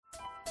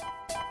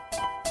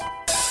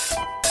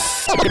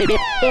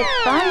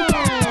It's fun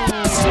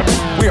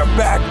time. We are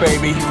back,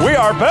 baby. We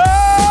are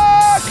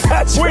back.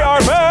 We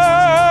are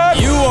back.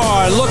 You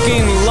are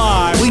looking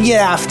live. We get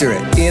after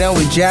it. You know,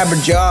 we jabber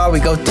jaw, we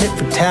go tit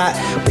for tat,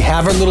 we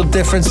have our little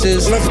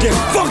differences. Let's get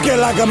funky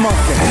like a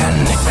monkey.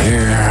 And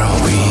here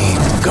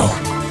we go.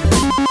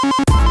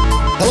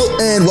 Hello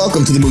and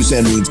welcome to the Moose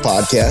and Moons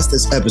podcast.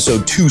 This is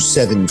episode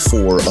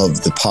 274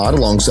 of the pod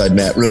alongside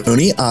Matt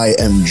Rooney. I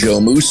am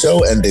Joe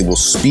Musso, and they will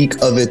speak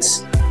of it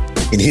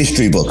in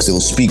history books. They will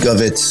speak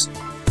of it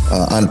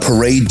on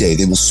parade day.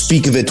 They will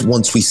speak of it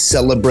once we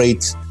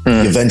celebrate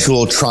the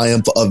eventual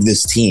triumph of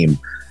this team.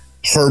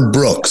 Herb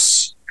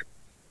Brooks,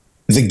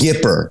 the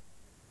Gipper,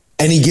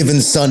 Any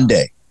Given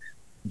Sunday,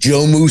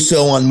 Joe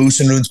Musso on Moose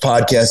and Moons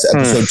podcast,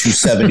 episode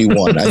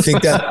 271. I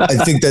think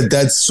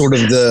that's sort of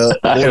the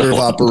order of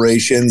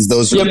operations.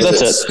 Those are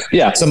that's it.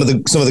 Yeah. some of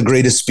the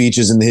greatest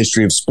speeches in the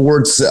history of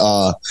sports,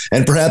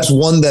 and perhaps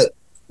one that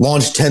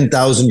launched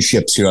 10,000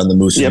 ships here on the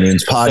Moose and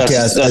Moons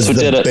podcast. That's as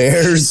the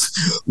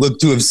Bears look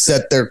to have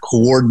set their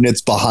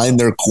coordinates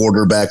behind their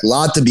quarterback. A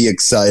lot to be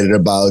excited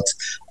about.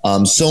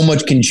 So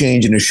much can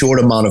change in a short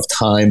amount of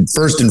time.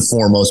 First and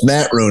foremost,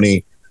 Matt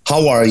Rooney,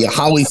 how are you?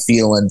 How are we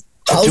feeling?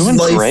 Doing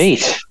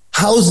great.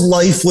 How's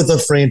life with a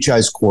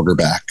franchise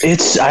quarterback?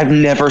 I've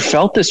never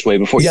felt this way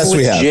before. Yes,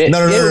 we have.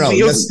 No.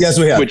 Yes,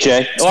 we have. With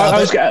Jay. I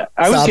was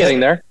getting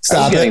there.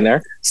 Stop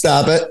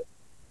it.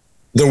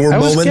 There were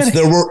moments,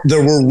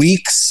 there were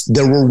weeks,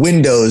 there were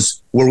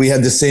windows where we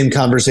had the same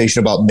conversation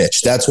about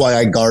Mitch. That's why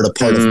I guard a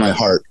part of my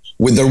heart.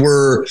 There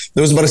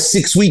was about a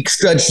 6-week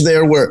stretch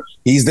there where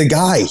he's the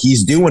guy,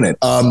 he's doing it.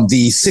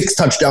 The 6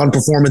 touchdown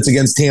performance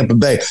against Tampa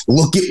Bay.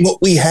 Look at what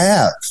we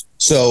have.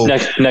 So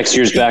next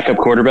year's backup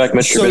quarterback,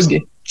 Mitch Trubisky.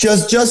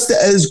 Just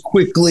as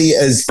quickly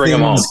as bring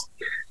him home.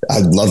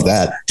 I'd love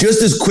that.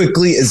 Just as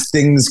quickly as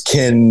things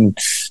can,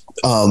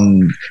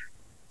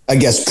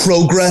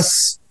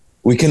 progress.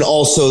 We can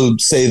also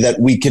say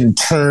that we can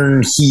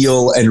turn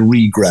heel and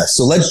regress.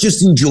 So let's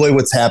just enjoy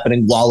what's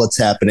happening while it's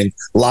happening.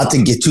 A lot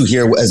to get to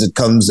here as it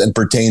comes and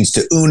pertains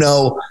to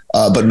Uno.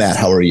 But Matt,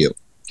 how are you?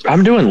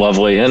 I'm doing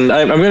lovely. And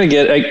I'm going to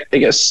get, I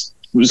guess,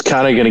 was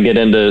kind of going to get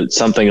into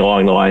something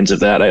along the lines of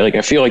that.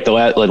 I feel like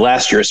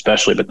last year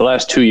especially, but the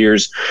last 2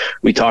 years,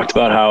 we talked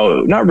about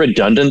how not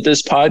redundant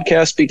this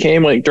podcast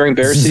became like during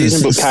Bears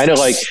season, but kind of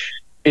like,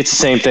 it's the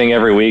same thing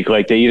every week.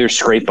 Like they either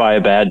scrape by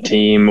a bad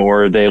team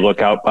or they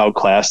look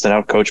outclassed and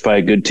outcoached by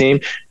a good team.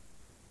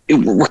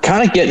 We're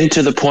kind of getting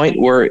to the point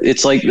where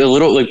it's like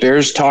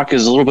Bears talk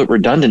is a little bit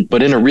redundant,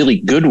 but in a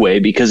really good way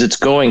because it's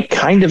going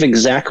kind of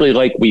exactly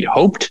like we'd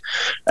hoped.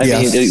 I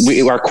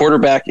mean, our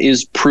quarterback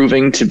is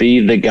proving to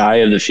be the guy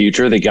of the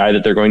future, the guy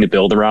that they're going to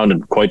build around,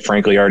 and quite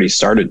frankly, already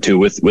started to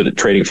with it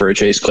trading for a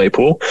Chase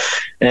Claypool.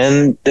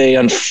 And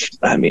they,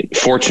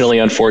 fortunately,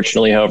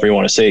 however you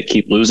want to say it,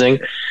 keep losing.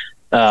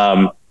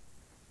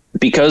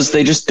 Because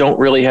they just don't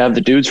really have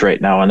the dudes right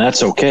now. And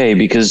that's okay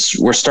because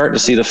we're starting to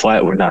see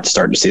we're not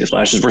starting to see the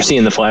flashes. We're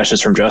seeing the flashes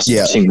from Justin.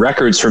 Yeah. We're seeing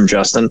records from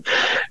Justin.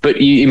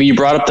 But you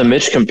brought up the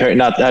Mitch I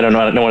don't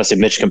want to say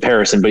Mitch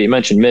comparison, but you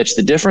mentioned Mitch.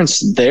 The difference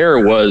there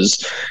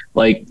was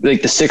like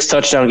the 6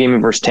 touchdown game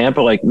versus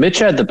Tampa. Like Mitch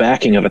had the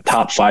backing of a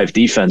top 5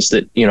 defense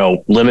that,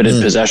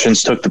 limited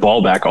possessions, took the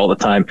ball back all the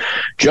time.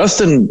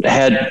 Justin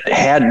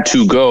had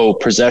to go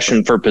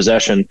possession for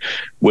possession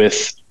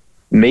with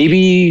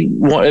maybe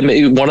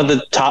one of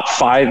the top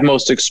 5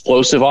 most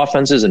explosive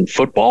offenses in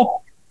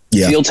football.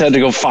 Yeah. Fields had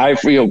to go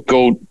 5,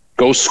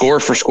 go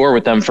score for score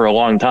with them for a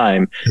long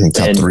time. He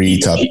did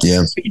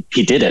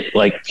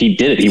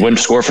it. He went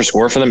score for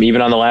score for them,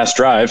 even on the last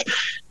drive.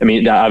 I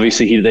mean,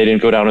 obviously they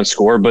didn't go down and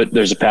score, but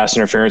there's a pass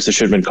interference that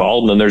should have been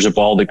called. And then there's a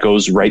ball that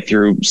goes right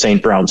through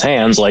St. Brown's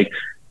hands. Like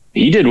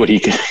he did what he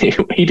could,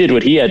 he did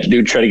what he had to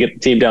do to try to get the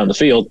team down the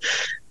field.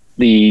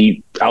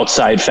 The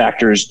outside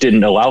factors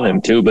didn't allow him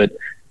to, but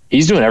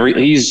he's doing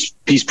he's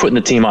putting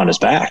the team on his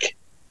back.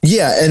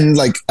 Yeah, and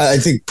I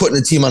think putting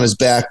the team on his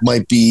back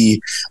might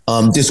be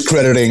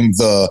discrediting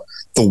the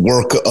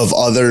work of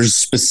others,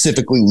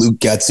 specifically Luke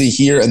Getsy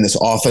here and this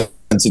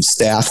offensive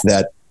staff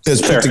that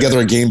has put together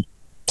a game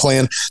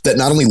plan that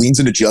not only leans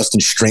into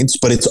Justin's strengths,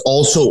 but it's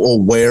also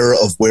aware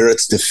of where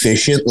it's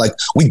deficient. Like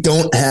we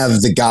don't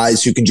have the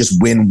guys who can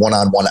just win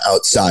one-on-one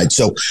outside.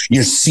 So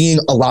you're seeing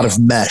a lot of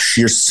mesh.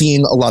 You're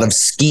seeing a lot of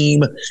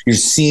scheme. You're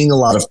seeing a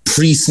lot of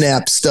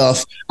pre-snap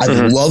stuff. I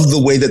love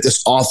the way that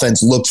this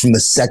offense looks from the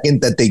second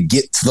that they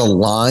get to the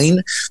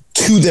line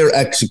to their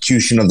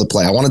execution of the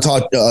play. I want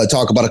to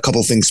talk about a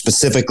couple things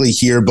specifically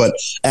here, but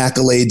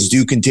accolades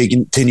do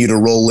continue to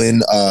roll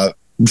in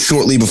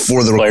shortly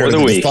before the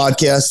recording of this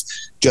podcast.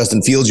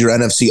 Justin Fields, your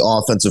NFC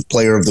Offensive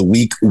Player of the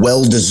Week,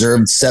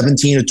 well-deserved,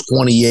 17 of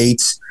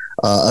 28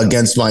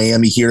 against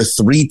Miami here,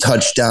 3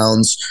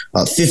 touchdowns,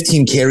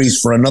 15 carries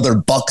for another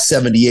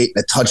 $178 and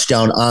a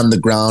touchdown on the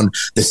ground.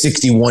 The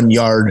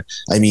 61-yard,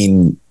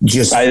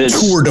 just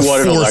tour de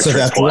force of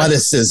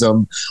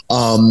athleticism.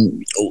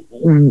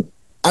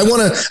 I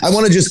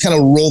want to just kind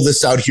of roll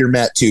this out here,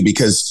 Matt, too,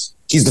 because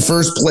He's the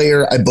first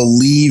player, I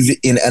believe,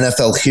 in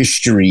NFL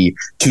history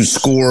to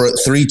score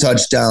 3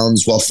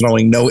 touchdowns while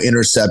throwing no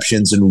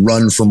interceptions and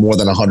run for more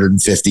than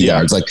 150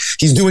 yards. Like,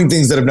 he's doing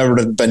things that have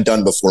never been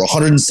done before.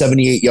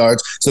 178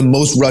 yards. It's the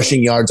most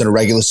rushing yards in a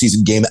regular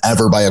season game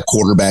ever by a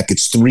quarterback.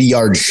 It's 3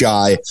 yards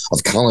shy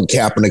of Colin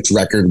Kaepernick's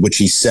record, which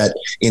he set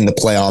in the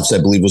playoffs,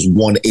 I believe was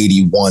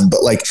 181.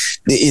 But like,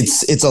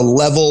 it's a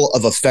level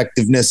of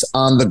effectiveness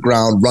on the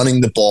ground,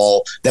 running the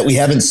ball that we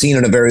haven't seen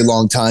in a very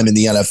long time in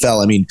the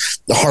NFL. I mean,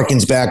 it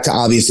harkens back to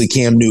obviously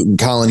Cam Newton,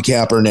 Colin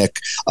Kaepernick,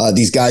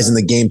 these guys in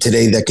the game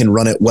today that can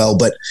run it well,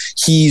 but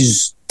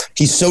he's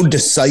so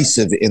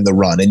decisive in the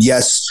run. And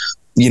yes,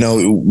 you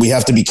know, we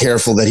have to be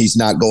careful that he's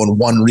not going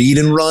one read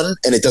and run,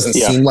 and it doesn't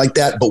seem like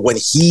that. But when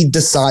he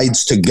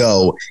decides to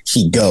go,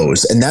 he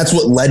goes. And that's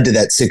what led to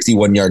that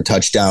 61-yard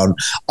touchdown.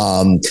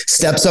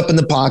 Steps up in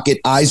the pocket,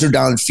 eyes are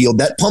downfield.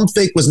 That pump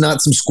fake was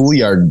not some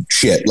schoolyard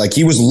shit. Like,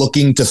 he was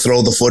looking to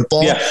throw the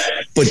football,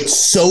 but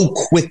so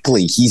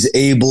quickly he's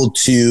able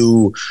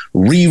to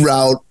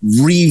reroute,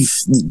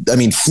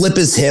 flip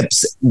his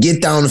hips,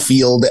 get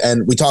downfield.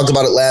 And we talked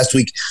about it last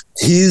week.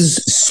 His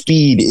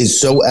speed is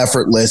so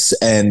effortless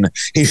and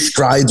his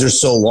strides are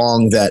so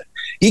long that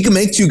he can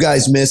make 2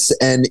 guys miss.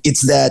 And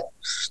it's that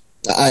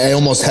I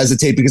almost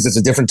hesitate because it's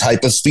a different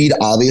type of speed,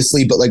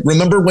 obviously. But like,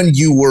 remember when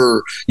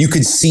you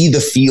could see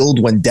the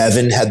field when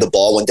Devin had the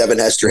ball, when Devin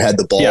Hester had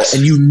the ball,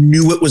 and you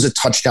knew it was a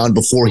touchdown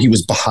before he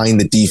was behind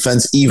the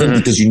defense, even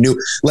because you knew,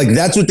 like,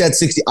 that's what that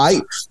 60,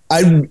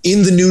 I'm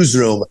in the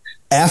newsroom.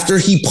 After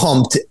he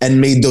pumped and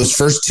made those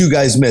first 2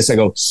 guys miss, I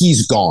go,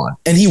 he's gone.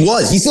 And he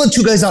still had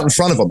 2 guys out in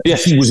front of him. Yeah.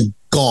 He was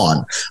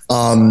gone.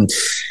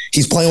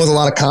 He's playing with a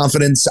lot of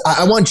confidence.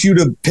 I want you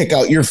to pick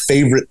out your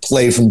favorite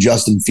play from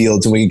Justin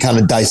Fields, and we can kind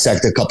of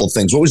dissect a couple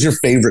things. What was your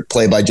favorite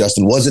play by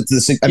Justin? Was it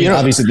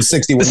obviously the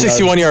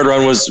 61-yard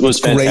run was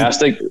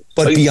fantastic. Great.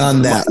 But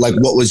beyond that, like,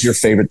 what was your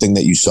favorite thing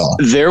that you saw?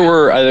 There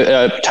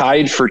were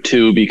tied for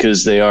 2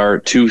 because they are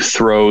 2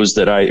 throws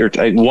that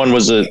one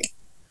was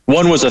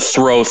a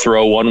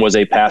throw, one was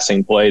a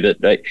passing play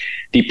that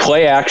the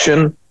play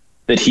action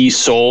that he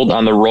sold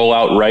on the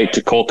rollout right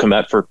to Cole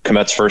Kmet for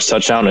Kmet's first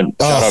touchdown, and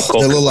shout out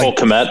Cole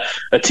Kmet,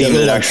 a team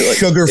that actually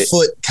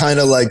Sugarfoot kind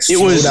of like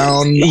slow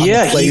down on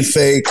the play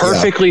fake.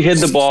 Perfectly hid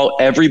the ball.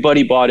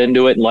 Everybody bought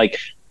into it. And like,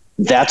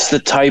 that's the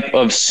type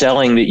of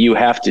selling that you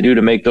have to do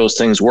to make those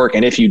things work.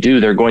 And if you do,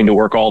 they're going to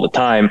work all the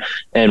time.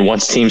 And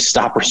once teams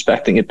stop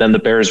respecting it, then the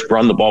Bears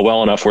run the ball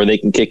well enough where they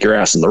can kick your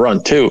ass in the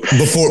run too.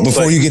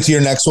 Before you get to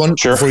your next one,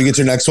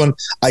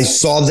 I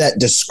saw that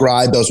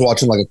described. I was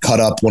watching like a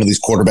cut up, one of these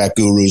quarterback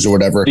gurus or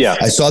whatever. Yeah.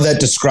 I saw that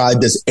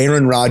described as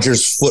Aaron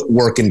Rodgers'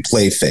 footwork and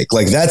play fake.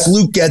 Like, that's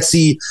Luke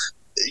Getsy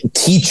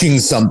teaching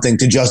something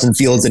to Justin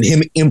Fields and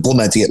him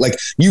implementing it. Like,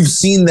 you've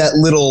seen that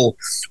little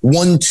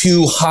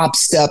 1-2 hop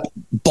step,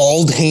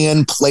 bald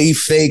hand play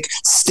fake,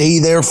 stay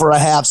there for a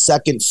half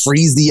second,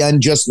 freeze the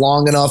end just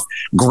long enough,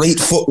 great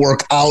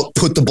footwork out,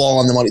 put the ball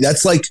on the money.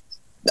 That's like,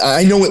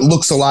 I know it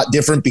looks a lot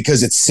different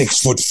because it's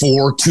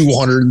 6'4",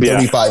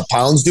 235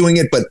 pounds doing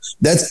it, but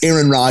that's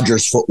Aaron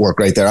Rodgers' footwork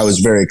right there. I was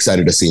very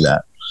excited to see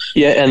that.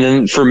 Yeah, and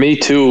then for me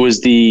too was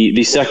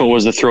the second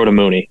was the throw to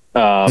Mooney.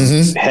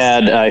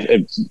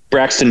 Had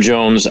Braxton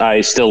Jones,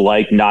 I still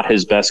like, not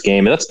his best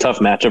game. That's a tough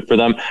matchup for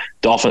them.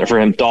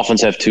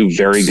 Dolphins have 2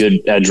 very good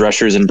edge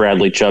rushers in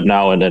Bradley Chubb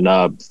now and then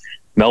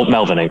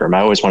Melvin Ingram. I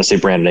always want to say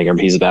Brandon Ingram.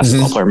 He's a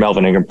basketball player.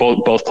 Melvin Ingram.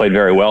 Both played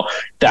very well.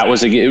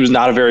 It was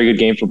not a very good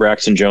game for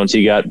Braxton Jones.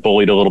 He got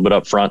bullied a little bit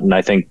up front, and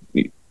I think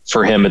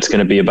for him, it's going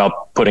to be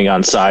about putting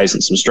on size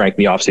and some strength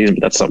in the offseason,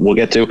 but that's something we'll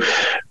get to.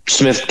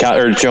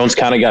 Jones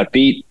kind of got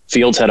beat.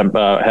 Fields had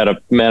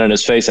a man in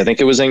his face. I think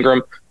it was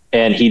Ingram.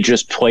 And he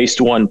just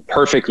placed one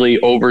perfectly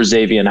over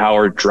Xavier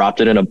Howard,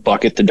 dropped it in a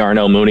bucket to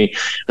Darnell Mooney. I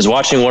was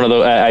watching one of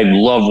those. I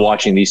love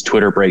watching these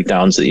Twitter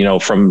breakdowns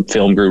that, from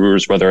film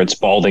gurus, whether it's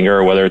Baldinger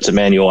or whether it's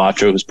Emmanuel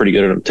Acho, who's pretty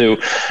good at them too.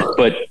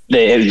 But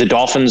the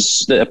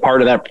Dolphins,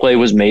 part of that play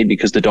was made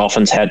because the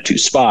Dolphins had to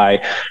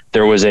spy.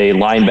 There was a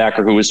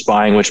linebacker who was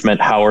spying, which meant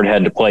Howard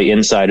had to play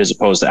inside as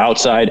opposed to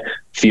outside.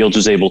 Fields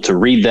was able to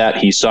read that.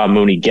 He saw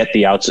Mooney get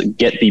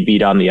the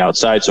beat on the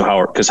outside.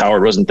 So because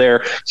Howard wasn't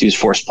there, so he was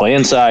forced to play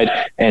inside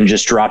and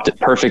just dropped it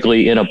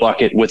perfectly in a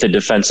bucket with a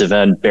defensive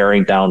end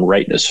bearing down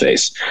right in his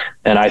face.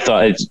 And I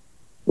thought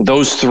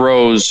those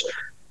throws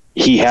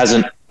he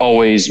hasn't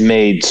always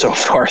made so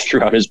far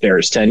throughout his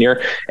Bears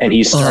tenure. And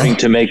he's starting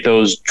to make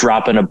those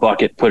drop in a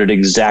bucket, put it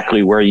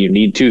exactly where you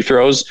need to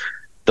throws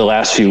the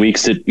last few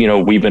weeks that,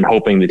 we've been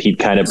hoping that he'd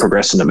kind of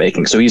progress into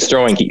making. So he's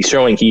showing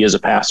he is a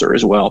passer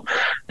as well.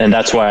 And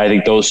that's why I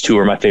think those 2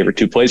 are my favorite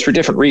 2 plays for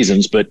different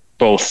reasons, but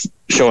both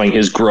showing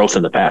his growth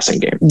in the passing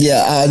game.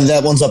 Yeah,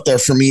 that one's up there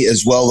for me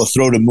as well. The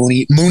throw to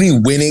Mooney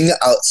winning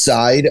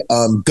outside,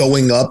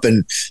 going up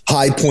and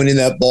high pointing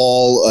that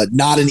ball.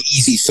 Not an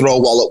easy throw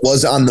while it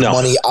was on the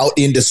money out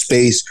into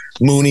space.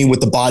 Mooney with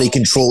the body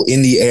control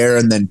in the air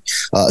and then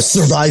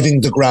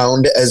surviving the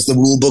ground as the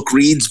rule book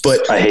reads.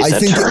 But I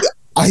think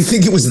I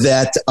think it was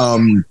that.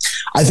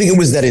 I think it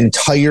was that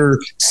entire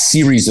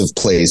series of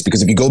plays,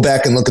 because if you go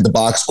back and look at the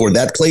box score,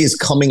 that play is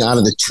coming out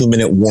of the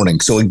 2-minute warning.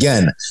 So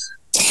again,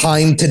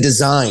 time to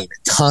design,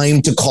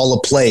 time to call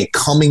a play,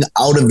 coming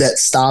out of that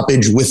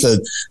stoppage with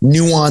a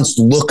nuanced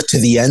look to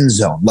the end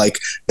zone. Like,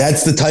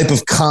 that's the type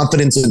of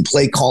confidence in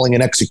play calling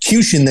and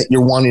execution that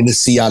you're wanting to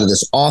see out of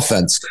this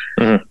offense.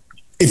 Mm-hmm.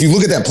 If you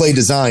look at that play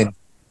design,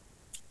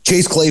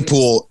 Chase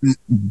Claypool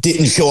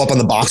didn't show up on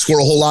the box score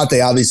a whole lot.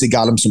 They obviously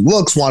got him some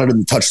looks, wanted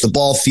him to touch the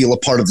ball, feel a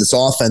part of this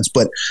offense.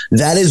 But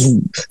that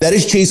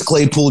is Chase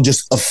Claypool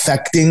just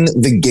affecting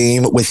the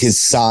game with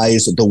his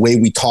size, the way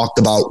we talked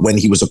about when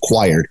he was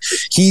acquired.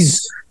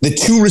 He's the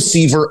 2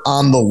 receiver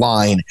on the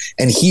line,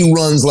 and he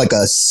runs like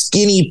a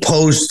skinny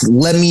post.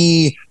 Let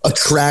me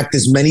attract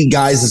as many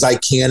guys as I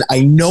can.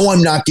 I know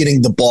I'm not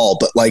getting the ball,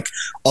 but like,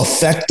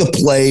 affect the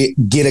play,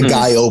 get a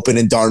guy open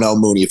in Darnell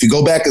Mooney. If you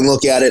go back and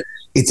look at it,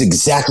 it's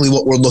exactly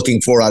what we're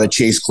looking for out of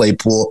Chase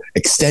Claypool,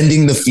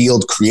 extending the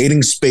field,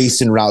 creating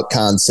space in route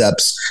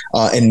concepts,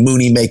 and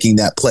Mooney making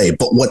that play.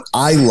 But what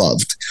I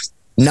loved,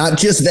 not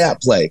just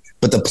that play,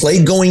 but the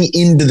play going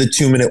into the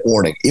 2-minute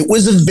warning. It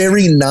was a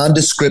very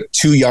nondescript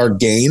 2-yard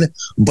gain,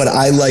 but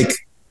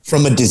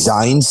from a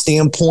design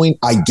standpoint,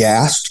 I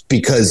gasped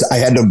because I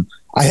had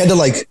to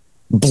like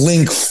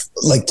blink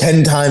like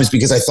 10 times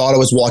because I thought I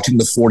was watching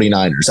the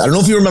 49ers. I don't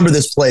know if you remember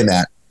this play,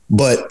 Matt,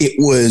 but it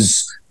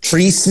was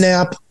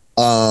pre-snap,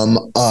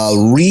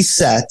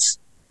 reset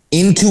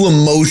into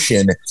a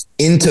motion,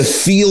 into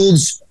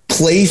Fields,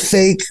 play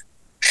fake,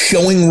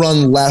 showing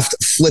run left,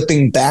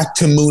 flipping back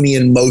to Mooney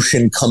in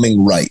motion,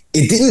 coming right.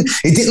 It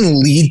didn't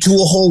lead to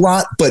a whole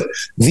lot, but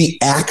the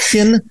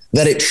action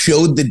that it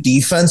showed the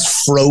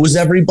defense froze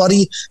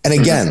everybody. And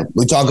again,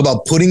 we talk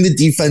about putting the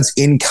defense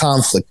in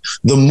conflict.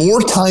 The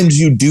more times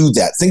you do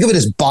that, think of it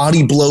as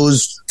body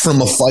blows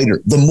from a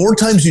fighter. The more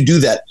times you do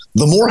that,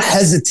 the more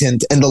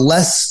hesitant and the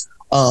less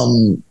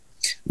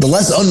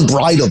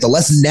unbridled, the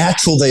less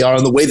natural they are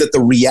in the way that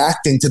they're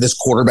reacting to this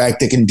quarterback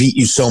that can beat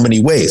you so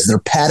many ways. They're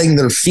patting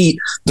their feet.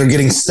 They're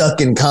getting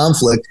stuck in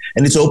conflict,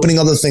 and it's opening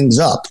other things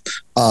up.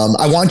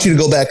 I want you to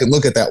go back and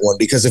look at that one,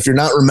 because if you're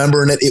not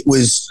remembering it, it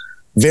was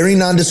very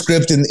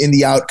nondescript in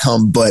the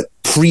outcome, but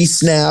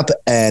pre-snap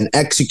and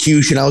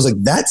execution, I was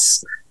like,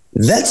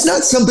 that's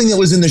not something that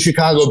was in the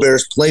Chicago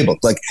Bears playbook.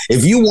 Like,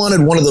 if you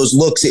wanted one of those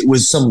looks, it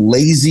was some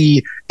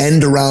lazy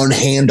end around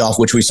handoff,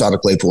 which we saw to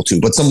Claypool too,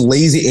 but some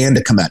lazy and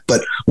to Kmet.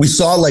 But we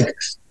saw like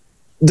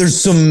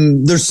there's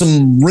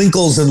some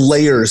wrinkles and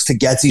layers to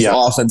Getsy's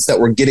offense that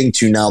we're getting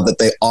to now that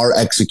they are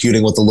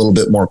executing with a little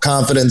bit more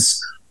confidence.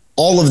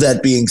 All of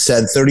that being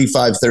said,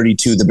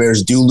 35-32, the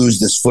Bears do lose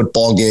this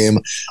football game.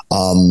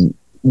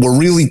 We're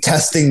really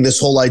testing this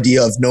whole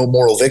idea of no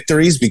moral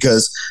victories,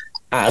 because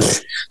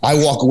I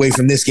walk away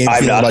from this game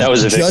feeling that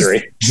was a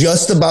victory.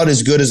 Just about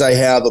as good as I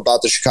have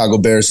about the Chicago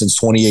Bears since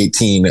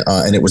 2018,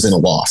 and it was in a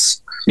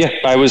loss. Yeah,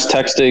 I was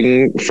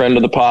texting friend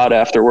of the pod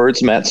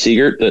afterwards, Matt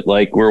Siegert, that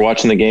like we're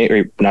watching the game,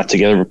 or not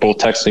together, we're both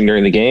texting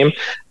during the game.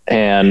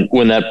 And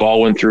when that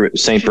ball went through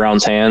St.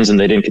 Brown's hands and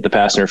they didn't get the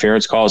pass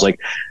interference call, I was like,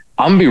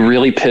 I'm going to be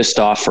really pissed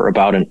off for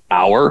about an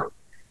hour.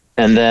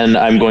 And then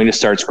I'm going to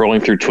start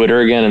scrolling through Twitter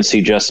again and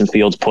see Justin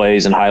Fields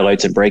plays and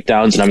highlights and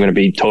breakdowns, and I'm going to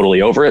be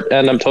totally over it.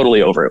 And I'm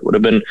totally over it. Would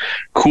have been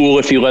cool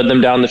if you led them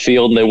down the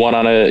field and they won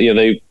on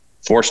they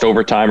forced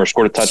overtime or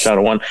scored a touchdown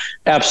and won.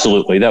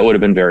 Absolutely. That would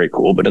have been very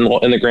cool. But in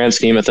the grand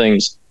scheme of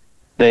things,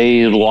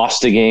 they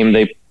lost a game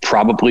they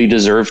probably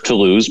deserved to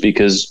lose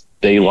because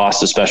they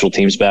lost a special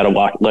teams battle,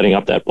 letting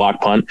up that block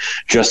punt.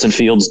 Justin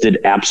Fields did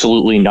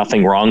absolutely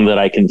nothing wrong that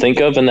I can think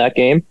of in that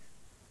game.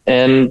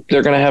 And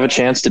they're going to have a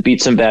chance to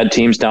beat some bad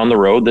teams down the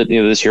road that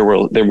this year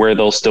where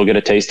they'll still get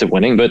a taste of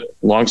winning. But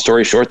long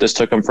story short, this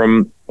took them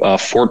from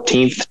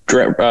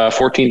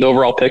 14th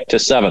overall pick to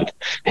 7th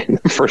in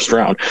the first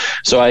round.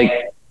 So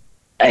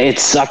it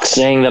sucks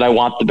saying that I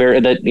want the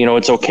Bears, that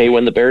it's okay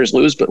when the Bears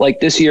lose, but like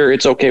this year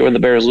it's okay when the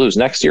Bears lose.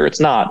 Next year it's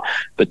not.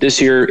 But this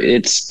year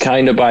it's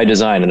kind of by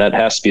design, and that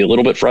has to be a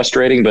little bit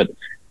frustrating. But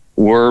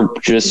we're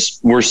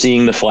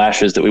seeing the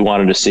flashes that we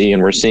wanted to see,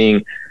 and we're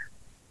seeing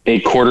a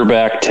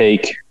quarterback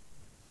take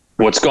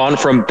what's gone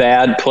from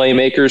bad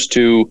playmakers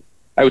to,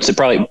 I would say,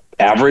 probably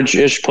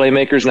average-ish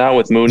playmakers now,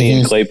 with Mooney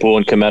and Claypool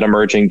and Kmet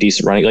emerging,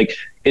 decent running. Like,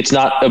 it's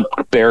not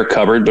a Bear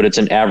cupboard, but it's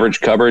an average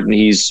cupboard, and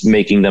he's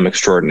making them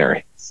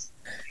extraordinary.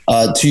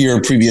 To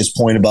your previous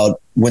point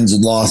about wins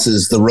and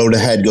losses, the road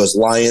ahead goes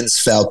Lions,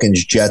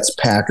 Falcons, Jets,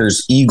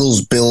 Packers,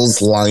 Eagles,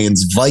 Bills,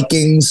 Lions,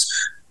 Vikings.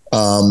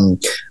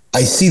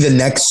 I see the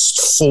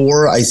next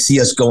 4. I see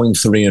us going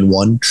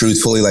 3-1.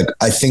 Truthfully, like,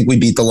 I think we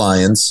beat the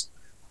Lions.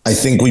 I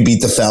think we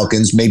beat the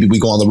Falcons. Maybe we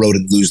go on the road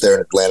and lose there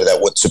in Atlanta.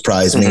 That would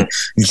surprise me.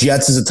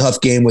 Jets is a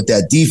tough game with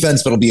that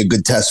defense, but it'll be a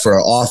good test for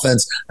our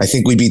offense. I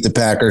think we beat the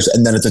Packers,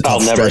 and then it's a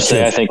tough stretch. I'll never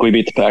say I think we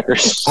beat the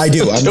Packers. I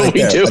do. I'm right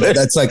there.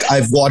 That's like,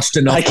 I've watched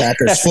enough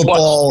Packers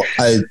football.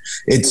 We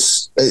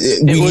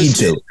need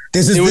to.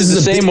 This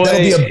is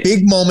that'll be a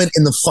big moment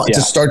in the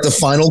to start the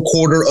final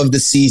quarter of the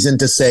season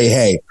to say,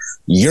 hey,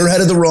 you're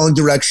headed the wrong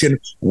direction.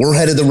 We're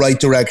headed the right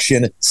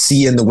direction.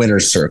 See you in the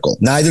winner's circle.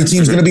 Neither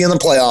team's going to be in the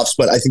playoffs,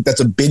 but I think that's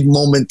a big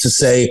moment to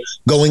say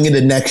going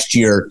into next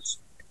year,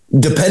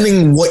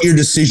 depending what your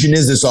decision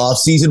is this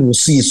offseason, we'll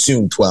see you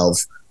soon, 12.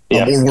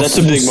 Yeah, that's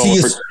a big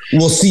moment.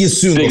 We'll see you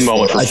soon. Big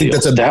moment. I think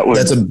that's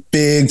a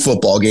big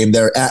football game.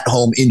 They're at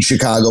home in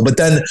Chicago. But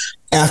then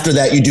after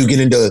that, you do get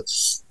into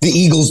the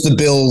Eagles, the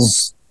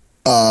Bills.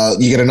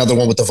 You get another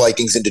one with the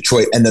Vikings in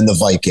Detroit, and then the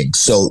Vikings.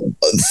 So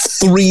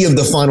 3 of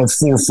the final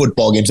 4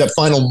 football games. That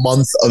final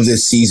month of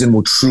this season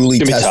will truly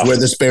test where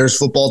this Bears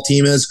football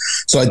team is.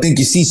 So I think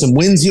you see some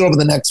wins here over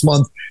the next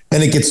month,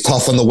 and it gets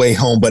tough on the way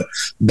home. But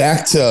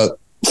back to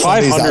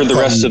 500 the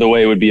rest of the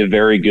way would be a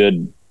very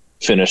good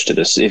finish to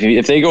this.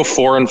 If they go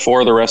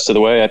 4-4 the rest of the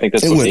way, I think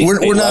that's what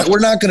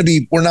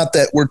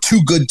we're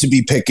too good to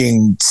be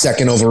picking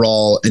second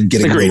overall and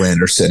getting Will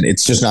Anderson.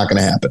 It's just not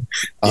going to happen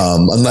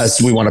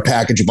unless we want to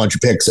package a bunch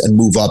of picks and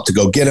move up to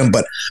go get him.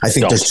 But I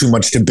think there's too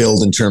much to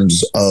build in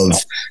terms of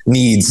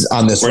needs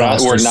on this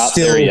roster. We're not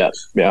there yet.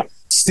 Yeah.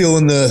 Still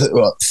in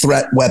the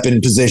threat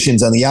weapon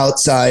positions on the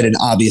outside and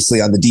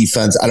obviously on the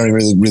defense. I don't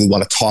really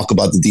want to talk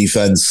about the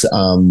defense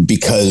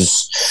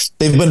because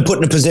they've been put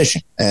in a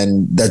position,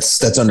 and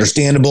that's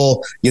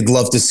understandable. You'd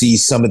love to see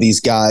some of these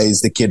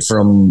guys, the kid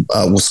from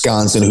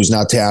Wisconsin who's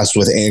not tasked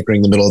with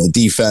anchoring the middle of the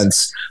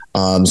defense,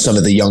 some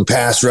of the young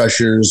pass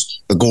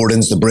rushers, the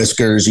Gordons, the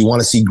Briskers. You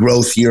want to see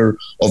growth here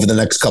over the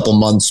next couple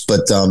months,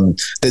 but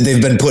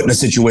they've been put in a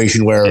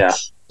situation where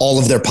all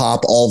of their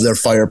pop, all of their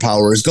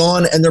firepower is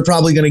gone, and they're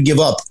probably going to give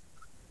up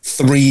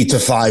 3 to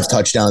 5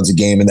 touchdowns a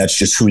game, and that's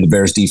just who the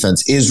Bears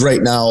defense is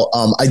right now.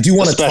 I do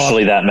want to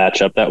especially that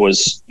matchup. That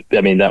was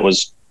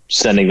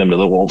sending them to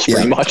the wolves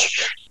pretty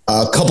much.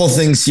 A couple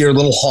things here,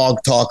 little hog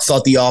talk.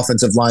 Thought the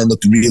offensive line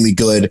looked really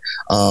good.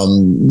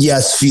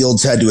 Yes,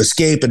 Fields had to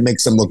escape and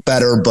makes them look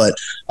better, but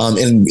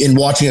in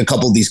watching a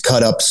couple of these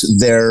cut-ups,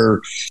 they're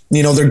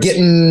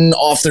getting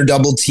off their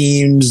double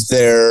teams.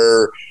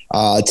 They're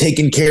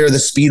taking care of the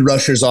speed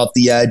rushers off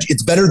the edge.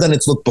 It's better than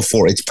it's looked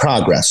before. It's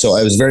progress. So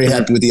I was very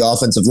happy with the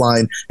offensive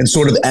line. And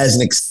sort of as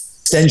an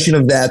extension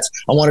of that,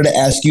 I wanted to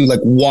ask you,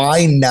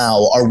 why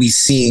now are we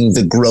seeing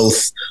the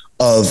growth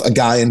of a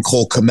guy in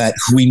Cole Kmet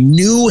who we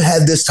knew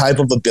had this type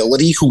of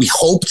ability, who we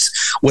hoped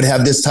would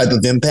have this type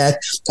of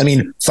impact? I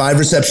mean, 5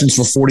 receptions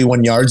for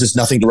 41 yards is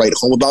nothing to write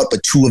home about,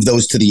 but 2 of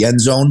those to the end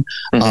zone.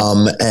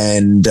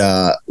 And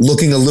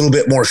looking a little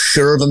bit more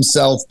sure of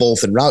himself,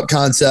 both in route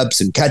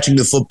concepts and catching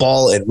the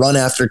football and run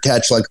after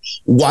catch.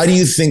 Why do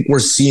you think we're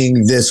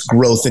seeing this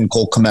growth in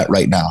Cole Kmet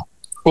right now?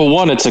 Well,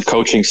 one, it's a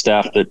coaching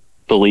staff that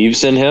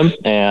believes in him.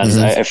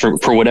 And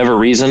for whatever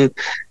reason,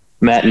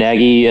 Matt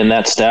Nagy and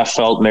that staff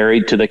felt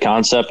married to the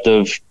concept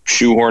of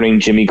shoehorning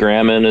Jimmy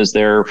Graham in as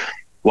their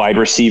wide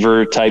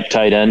receiver type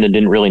tight end and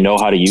didn't really know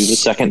how to use a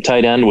second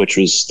tight end, which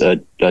was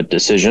a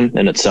decision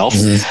in itself.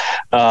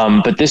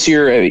 But this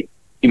year,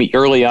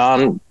 early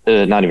on,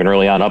 not even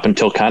early on, up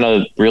until kind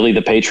of really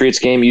the Patriots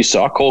game, you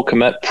saw Cole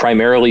Kmet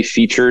primarily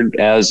featured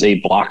as a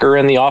blocker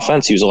in the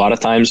offense. He was a lot of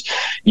times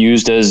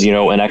used as,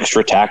 an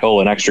extra tackle,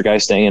 an extra guy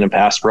staying in a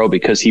pass pro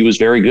because he was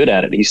very good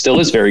at it. He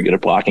still is very good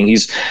at blocking.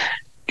 He's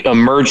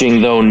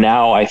emerging though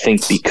now, I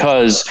think,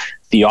 because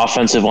the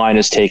offensive line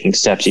is taking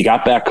steps. You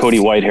got back Cody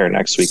Whitehair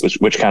next week,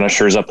 which kind of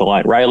shores up the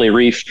line. Riley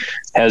Reiff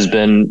has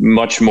been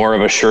much more of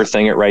a sure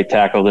thing at right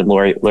tackle than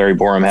Larry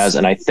Borom has.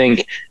 And I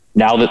think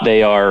now that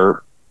they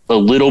are a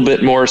little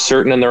bit more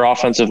certain in their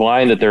offensive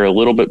line, that they're a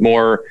little bit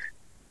more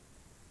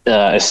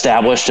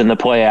established in the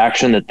play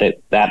action,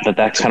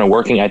 that's kind of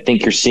working. I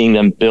think you're seeing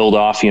them build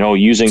off,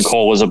 using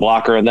Cole as a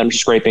blocker and then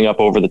scraping up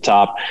over the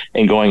top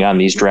and going on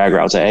these drag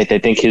routes. I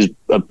think his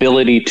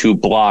ability to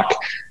block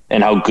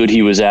and how good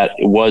he was at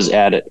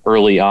it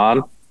early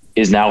on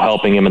is now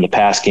helping him in the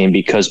pass game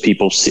because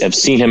people have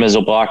seen him as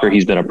a blocker.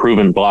 He's been a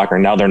proven blocker.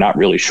 Now they're not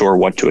really sure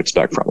what to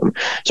expect from him.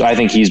 So I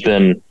think he's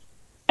been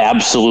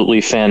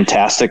absolutely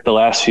fantastic the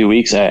last few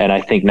weeks, and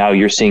I think now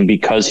you're seeing,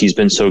 because he's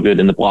been so good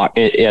in the block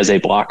as a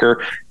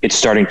blocker, it's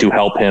starting to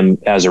help him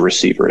as a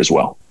receiver as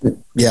well.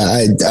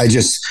 Yeah, I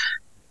just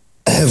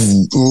have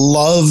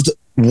loved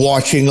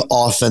watching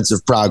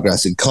offensive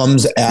progress. It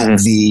comes at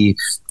the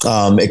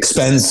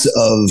expense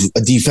of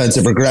a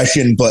defensive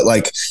regression, but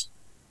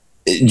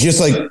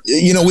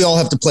we all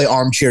have to play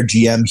armchair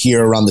GM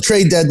here around the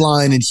trade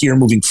deadline and here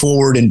moving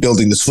forward and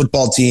building this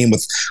football team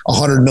with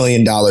 $100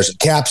 million in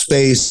cap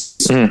space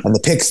and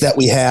the picks that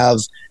we have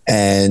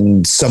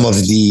and some of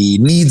the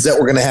needs that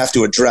we're going to have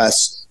to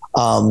address.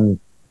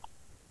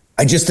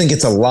 I just think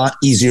it's a lot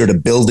easier to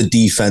build a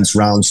defense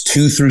rounds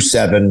 2 through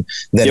 7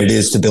 than it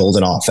is to build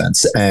an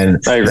offense.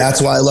 And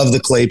that's why I love the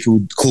Claypool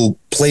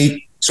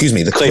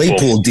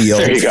deal.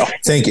 There you go.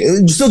 Thank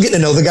you. Still getting to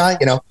know the guy,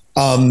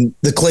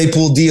 the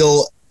Claypool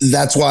deal.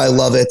 That's why I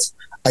love it.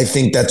 I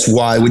think that's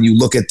why when you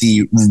look at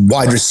the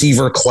wide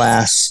receiver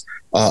class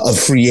of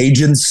free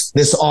agents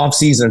this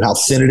offseason and how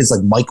thin it is,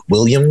 Mike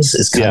Williams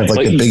is kind of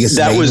the biggest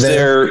that name was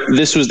there.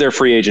 This was their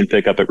free agent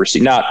pickup at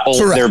receiver, not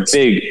their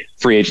big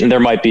free agent. There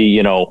might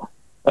be,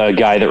 a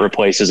guy that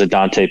replaces a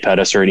Dante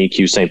Pettis or an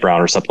EQ St.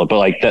 Brown or something. But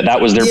like that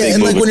was their big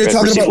move. When you're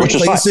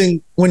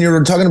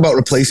talking about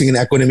replacing an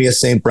Equanimeous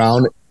St.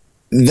 Brown,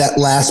 that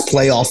last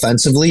play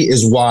offensively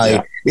is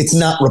why it's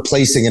not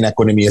replacing an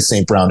Equanimeous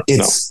St. Brown.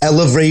 It's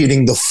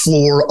elevating the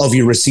floor of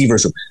your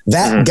receivers.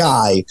 That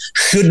guy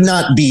should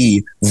not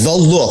be the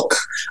look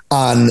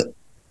on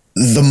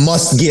the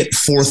must-get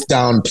fourth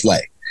down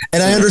play.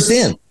 And I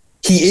understand.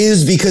 He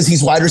is, because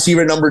he's wide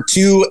receiver number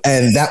 2,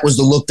 and that was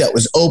the look that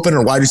was open,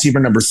 or wide receiver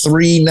number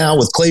 3 now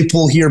with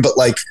Claypool here. But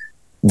like,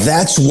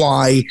 that's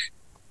why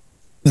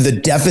the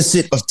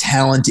deficit of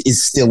talent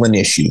is still an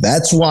issue.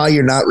 That's why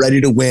you're not ready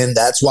to win.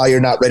 That's why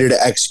you're not ready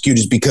to execute,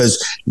 is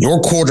because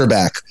your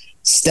quarterback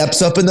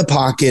steps up in the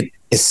pocket,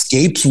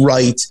 escapes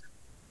right,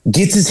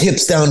 gets his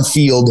hips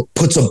downfield,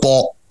 puts a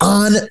ball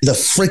on the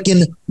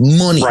freaking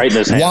money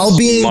while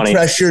being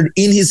pressured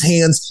in his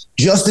hands.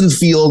 Justin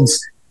Fields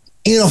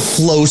in a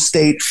flow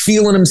state,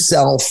 feeling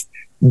himself,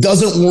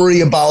 doesn't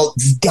worry about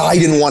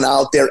guiding one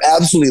out there,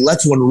 absolutely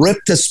lets one rip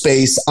to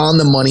space on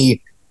the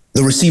money.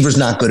 The receiver's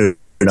not good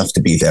enough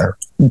to be there.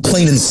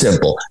 Plain and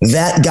simple.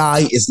 That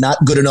guy is not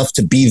good enough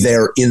to be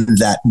there in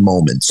that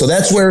moment. So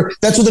that's where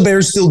the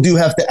Bears still do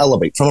have to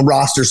elevate from a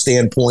roster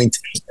standpoint.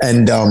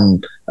 And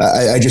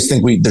I just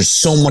think there's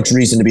so much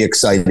reason to be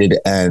excited,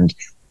 and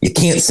you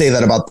can't say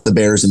that about the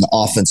Bears and the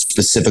offense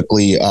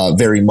specifically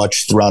very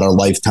much throughout our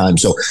lifetime.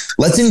 So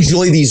let's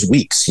enjoy these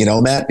weeks,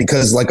 Matt,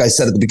 because like I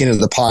said at the beginning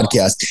of the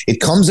podcast, it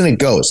comes and it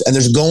goes. And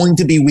there's going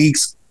to be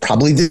weeks,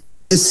 probably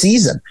this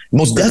season,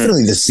 most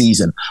definitely this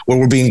season, where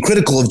we're being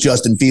critical of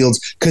Justin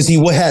Fields because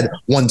he had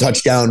 1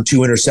 touchdown,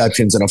 2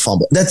 interceptions, and a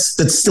fumble. That's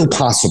still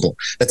possible.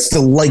 That's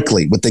still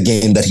likely with the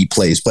game that he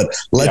plays. But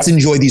let's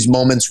enjoy these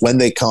moments when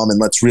they come, and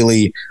let's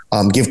really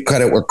give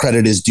credit where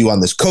credit is due on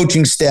this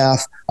coaching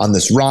staff, on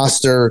this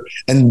roster,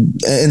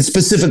 and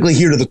specifically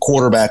here to the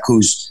quarterback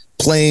who's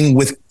playing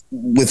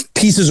with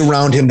pieces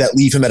around him that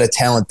leave him at a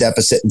talent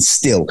deficit, and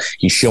still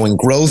he's showing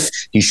growth,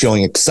 he's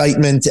showing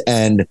excitement,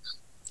 and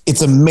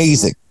it's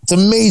amazing. It's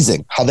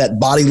amazing how that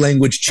body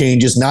language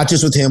changes, not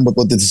just with him, but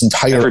with this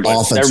entire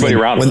offense. Everybody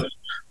around him.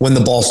 When the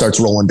ball starts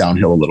rolling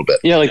downhill a little bit.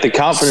 Yeah, like the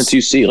confidence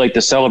you see, like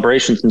the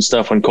celebrations and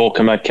stuff when Cole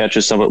Kmet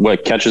catches a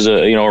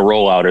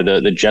rollout, or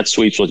the jet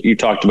sweeps. You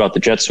talked about the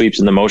jet sweeps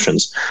and the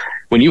motions.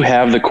 When you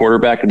have the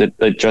quarterback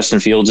that Justin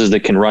Fields is,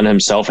 that can run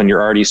himself, and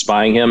you're already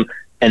spying him,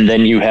 and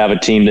then you have a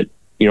team that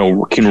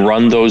can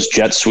run those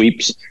jet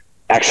sweeps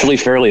actually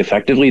fairly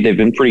effectively. They've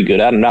been pretty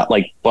good at it, not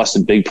like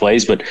busted big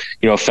plays, but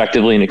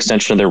effectively an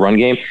extension of their run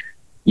game.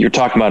 You're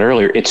talking about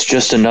earlier, it's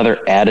just another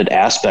added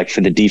aspect for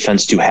the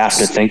defense to have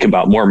to think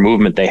about, more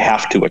movement they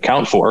have to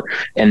account for,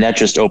 and that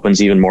just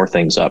opens even more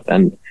things up.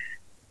 And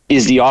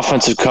is the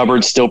offensive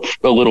cupboard still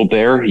a little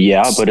bare?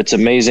 Yeah, but it's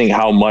amazing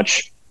how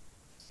much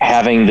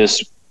having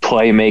this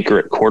playmaker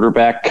at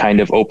quarterback kind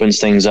of opens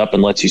things up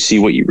and lets you see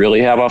what you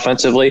really have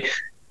offensively.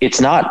 It's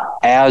not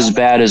as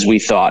bad as we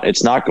thought.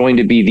 It's not going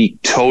to be the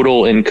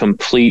total and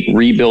complete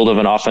rebuild of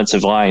an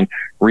offensive line,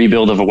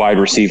 rebuild of a wide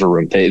receiver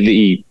room.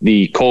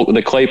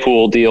 The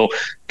Claypool deal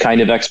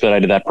kind of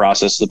expedited that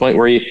process to the point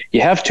where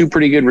you have 2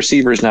 pretty good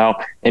receivers now.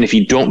 And if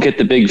you don't get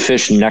the big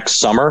fish next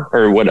summer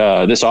or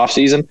this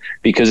offseason,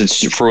 because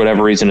it's for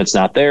whatever reason it's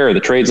not there, or the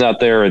trade's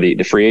not there, or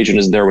the free agent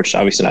isn't there, which is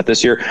obviously not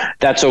this year,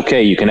 that's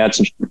okay. You can add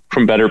some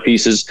from better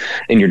pieces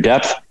in your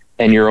depth,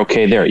 and you're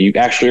okay there.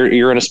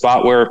 You're in a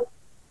spot where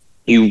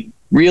you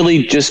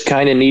really just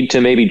kind of need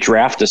to maybe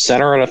draft a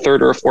center on a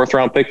 3rd or a 4th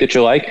round pick that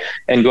you like,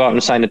 and go out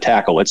and sign a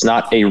tackle. It's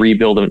not a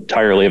rebuild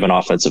entirely of an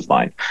offensive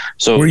line.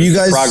 So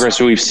the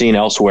progress we've seen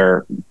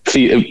elsewhere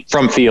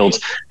from Fields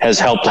has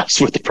helped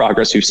us with the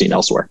progress we've seen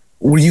elsewhere.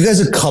 Were you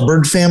guys a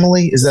cupboard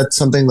family? Is that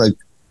something like,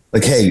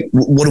 hey,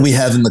 what do we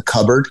have in the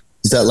cupboard?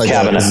 Is that like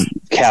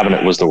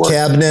cabinet was the word.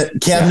 Cabinet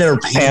or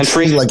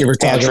pantry? Like if we're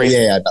talking,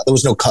 there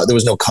was no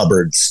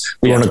cupboards.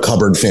 We weren't a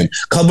cupboard fan.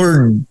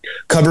 Cupboard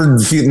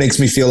makes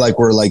me feel like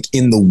we're like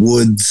in the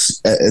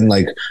woods and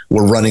like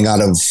we're running out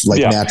of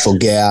natural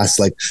gas.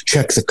 Like,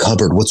 check the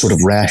cupboard. What sort of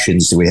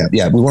rations do we have?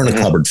 Yeah, we weren't a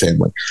cupboard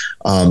family.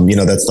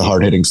 That's the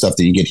hard hitting stuff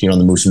that you get here on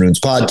the Moose and Runes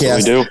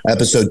podcast.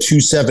 Episode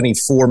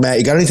 274. Matt,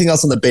 you got anything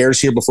else on the Bears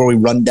here before we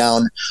run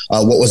down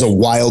what was a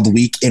wild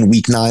week in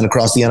Week 9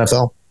 across the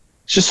NFL?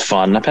 It's just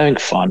fun. I'm having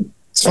fun.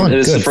 It's fun.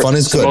 Good. Fun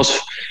is good.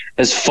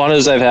 As fun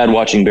as I've had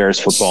watching Bears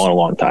football in a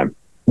long time.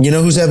 You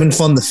know who's having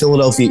fun? The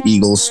Philadelphia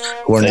Eagles,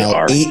 who are now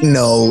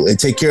 8-0 and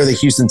take care of the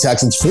Houston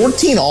Texans.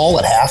 14-all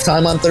at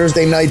halftime on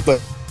Thursday night,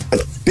 but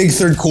big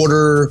third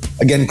quarter.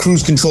 Again,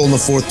 cruise control in the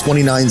fourth,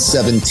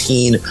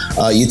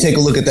 29-17. You take a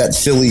look at that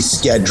Philly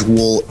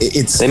schedule. They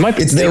could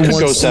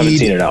go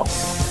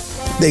 17-0.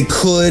 They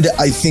could.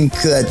 I think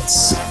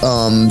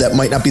that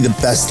might not be the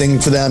best thing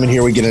for them. And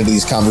here we get into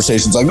these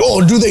conversations like,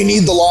 oh, do they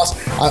need the loss?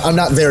 I'm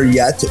not there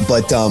yet,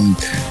 but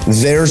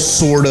they're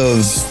sort of,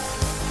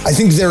 I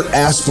think they're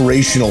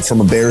aspirational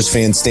from a Bears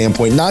fan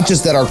standpoint. Not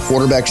just that our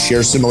quarterbacks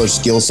share similar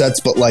skill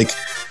sets, but like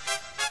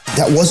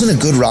that wasn't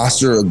a good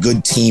roster, a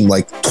good team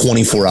like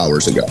 24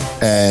 hours ago.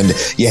 And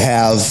you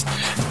have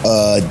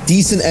a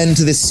decent end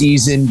to the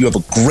season. You have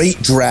a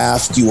great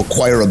draft. You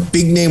acquire a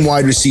big name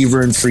wide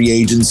receiver in free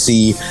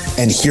agency.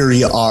 And here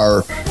you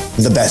are,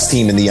 the best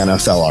team in the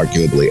NFL,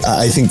 arguably.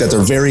 I think that they're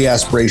very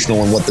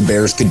aspirational in what the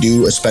Bears could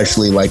do,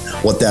 especially like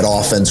what that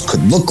offense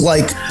could look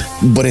like.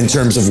 But in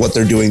terms of what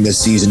they're doing this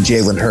season,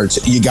 Jalen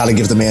Hurts, you got to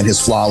give the man his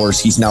flowers.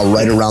 He's now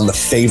right around the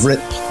favorite.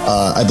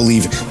 I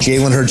believe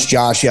Jalen Hurts,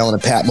 Josh Allen,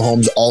 and Pat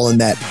Mahomes all in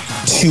that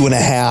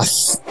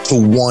 2.5 to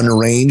 1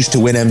 range to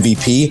win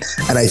MVP.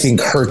 And I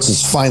think Hurts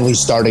is finally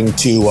starting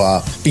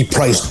to be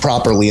priced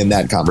properly in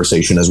that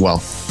conversation as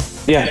well.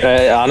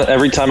 Yeah,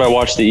 every time I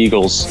watch the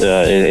Eagles,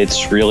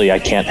 it's really, I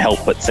can't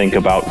help but think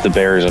about the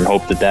Bears and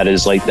hope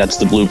that's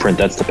the blueprint,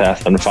 that's the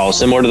path to follow.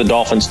 Similar to the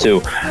Dolphins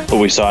too, but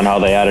we saw in how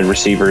they added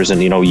receivers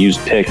and,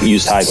 used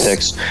high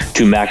picks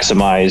to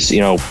maximize,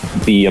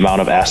 the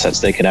amount of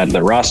assets they can add to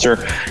their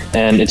roster.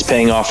 And it's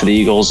paying off for the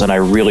Eagles. And I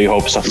really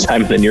hope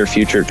sometime in the near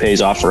future it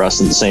pays off for us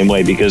in the same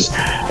way, because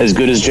as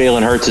good as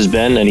Jalen Hurts has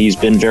been, and he's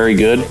been very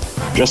good,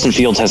 Justin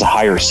Fields has a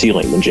higher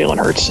ceiling than Jalen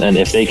Hurts. And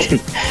if they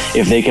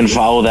can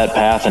follow that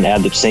path and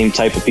add the same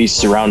type of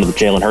pieces around that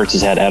Jalen Hurts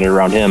has had added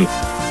around him,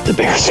 the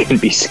Bears can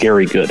be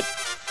scary good.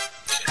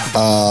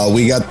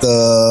 We got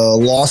the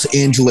Los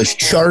Angeles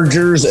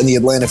Chargers and the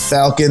Atlanta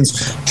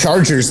Falcons.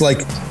 Chargers, I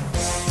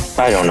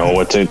don't know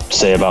what to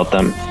say about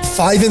them.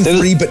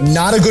 5-3, but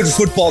not a good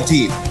football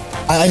team.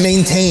 I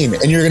maintain,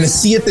 and you're going to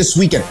see it this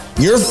weekend.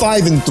 You're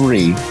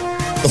 5-3.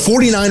 The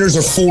 49ers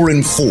are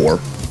 4-4.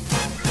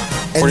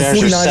 And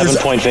 49ers are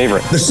 7-point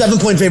favorite. The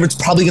 7-point favorite's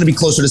probably going to be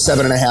closer to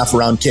 7.5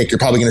 around kick. You're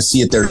probably going to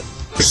see it there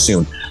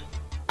soon.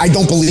 I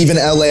don't believe in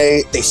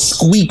LA. They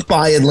squeaked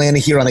by Atlanta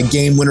here on a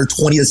game winner,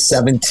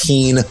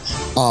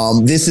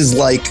 20-17. This is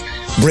like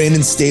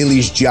Brandon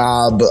Staley's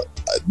job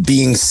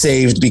being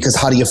saved, because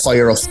how do you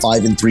fire a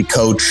 5-3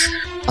 coach?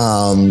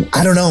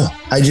 I don't know.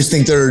 I just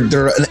think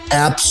they're an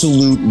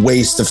absolute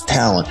waste of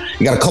talent.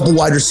 You got a couple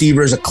wide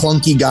receivers, a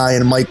clunky guy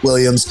in Mike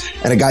Williams,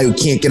 and a guy who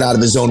can't get out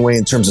of his own way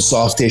in terms of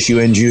soft tissue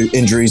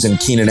injuries in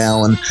Keenan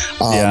Allen.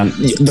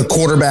 The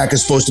quarterback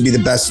is supposed to be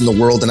the best in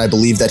the world, and I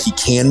believe that he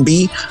can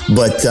be.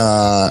 But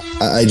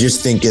I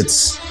just think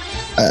it's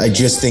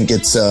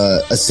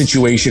a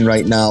situation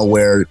right now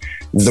where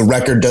the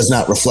record does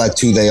not reflect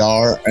who they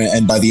are,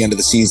 and by the end of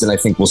the season, I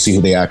think we'll see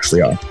who they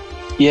actually are.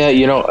 Yeah,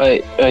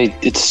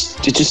 it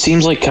just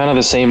seems like kind of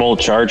the same old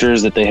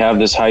Chargers, that they have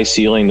this high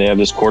ceiling, they have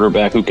this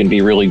quarterback who can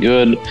be really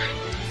good,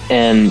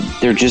 and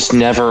they're just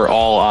never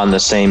all on the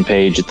same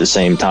page at the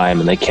same time,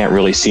 and they can't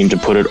really seem to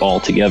put it all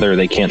together.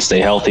 They can't stay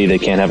healthy. They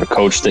can't have a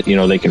coach that,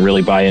 they can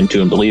really buy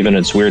into and believe in.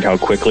 It's weird how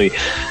quickly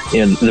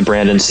the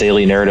Brandon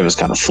Staley narrative has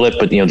kind of flipped,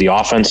 but the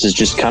offense is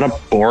just kind of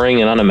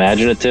boring and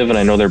unimaginative, and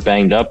I know they're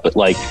banged up, but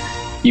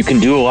you can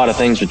do a lot of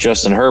things with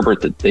Justin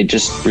Herbert that they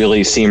just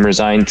really seem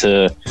resigned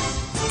to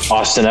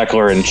Austin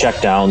Eckler and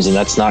checkdowns, and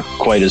that's not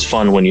quite as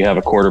fun when you have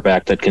a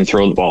quarterback that can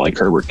throw the ball like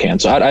Herbert can.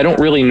 So I don't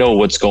really know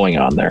what's going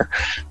on there.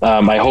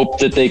 I hope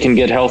that they can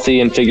get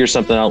healthy and figure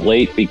something out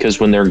late, because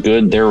when they're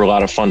good, they're a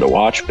lot of fun to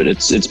watch, but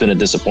it's been a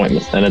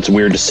disappointment, and it's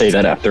weird to say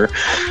that after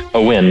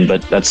a win,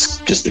 but that's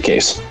just the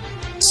case.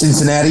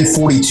 Cincinnati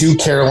 42,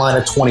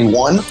 Carolina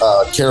 21.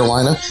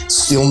 Carolina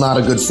still not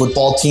a good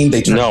football team.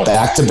 They turned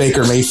back to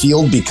Baker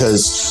Mayfield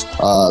because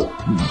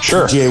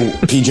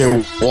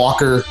PJ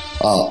Walker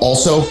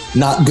also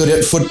not good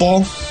at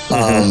football.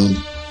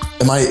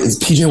 It's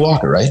PJ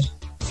Walker, right?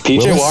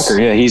 PJ Walker,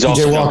 yeah, he's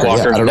also Walker. Yeah, I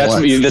don't that's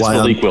know that's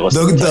Malik Willis.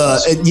 And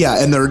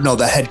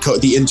the head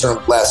coach, the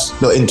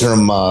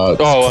interim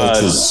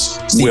coach is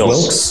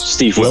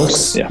Steve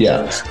Wilks.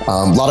 Yeah.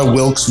 A lot of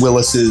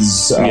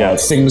Willis's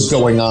things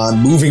going on,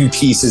 moving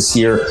pieces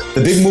here.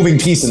 The big moving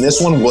piece in this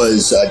one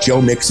was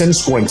Joe Mixon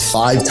scoring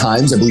 5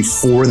 times, I believe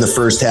 4 in the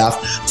first half,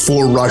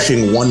 4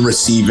 rushing, 1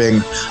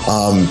 receiving,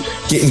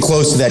 getting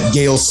close to that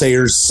Gale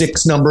Sayers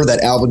 6 number, that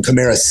Alvin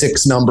Kamara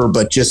 6 number,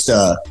 but just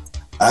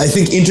I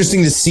think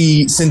interesting to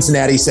see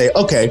Cincinnati say,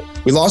 okay,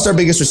 we lost our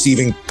biggest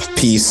receiving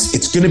piece.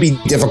 It's going to be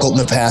difficult in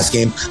the pass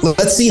game.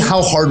 Let's see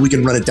how hard we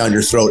can run it down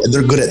your throat. And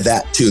they're good at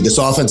that too. This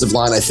offensive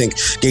line, I think,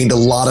 gained a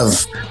lot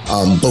of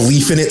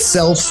belief in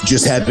itself,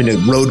 just having to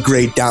road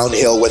grade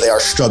downhill where they are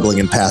struggling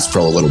in pass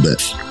pro a little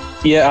bit.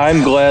 Yeah,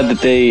 I'm glad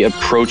that they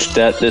approached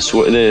that this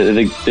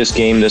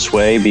game this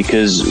way,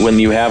 because when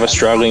you have a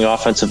struggling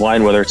offensive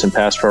line, whether it's in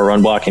pass pro or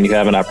run block, and you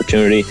have an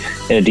opportunity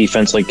in a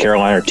defense like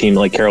Carolina or a team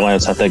like Carolina,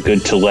 it's not that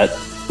good to let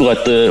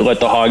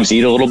the Hogs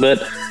eat a little bit.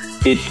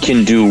 It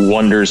can do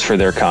wonders for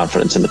their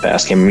confidence in the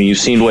pass game. I mean, you've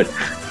seen what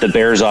the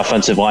Bears'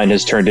 offensive line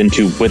has turned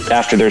into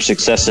after their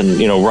success in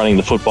running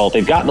the football.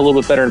 They've gotten a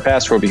little bit better in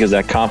pass pro because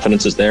that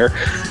confidence is there.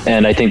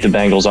 And I think the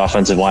Bengals'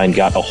 offensive line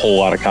got a whole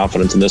lot of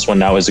confidence in this one.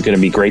 Now, is it going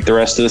to be great the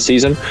rest of the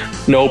season?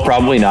 No,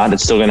 probably not.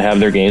 It's still going to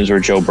have their games where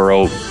Joe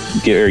Burrow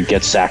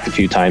gets sacked a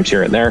few times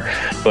here and there.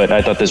 But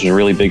I thought this was a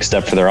really big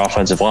step for their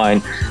offensive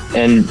line,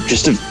 and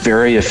just a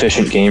very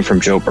efficient game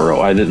from Joe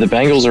Burrow. The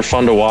Bengals are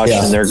fun to watch,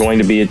 and they're going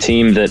to be a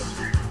team that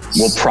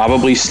will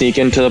probably sneak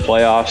into the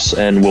playoffs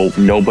and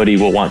nobody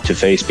will want to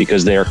face,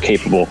 because they are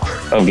capable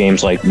of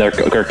games like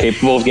they're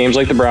capable of games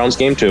like the Browns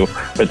game too,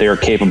 but they are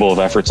capable of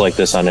efforts like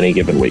this on any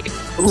given week.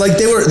 Like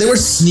they were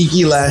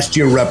sneaky last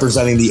year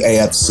representing the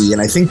AFC,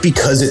 and I think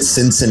because it's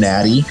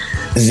Cincinnati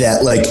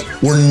that like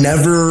we're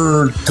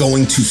never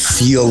going to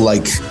feel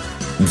like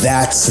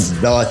that's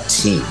the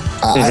team.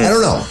 I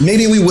don't know.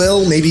 Maybe we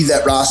will. Maybe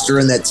that roster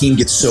and that team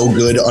gets so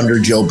good under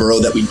Joe Burrow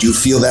that we do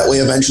feel that way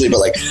eventually. But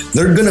like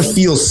they're going to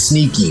feel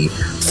sneaky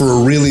for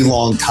a really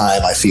long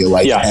time, I feel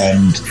like. Yeah.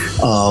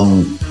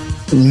 And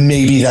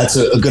maybe that's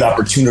a good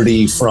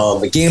opportunity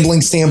from a gambling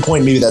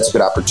standpoint. Maybe that's a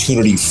good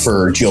opportunity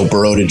for Joe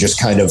Burrow to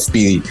just kind of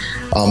be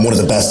one of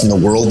the best in the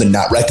world and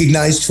not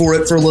recognized for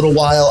it for a little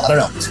while. I don't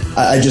know.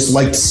 I just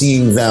liked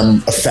seeing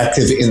them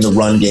effective in the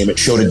run game. It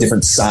showed a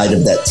different side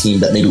of that team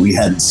that maybe we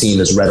hadn't seen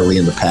as readily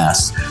in the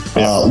past.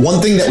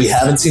 One thing that we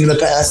haven't seen in the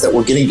past that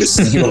we're getting to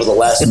see over the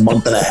last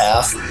month and a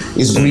half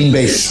is Green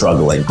Bay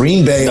struggling.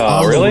 Green Bay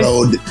on the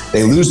road,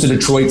 they lose to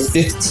Detroit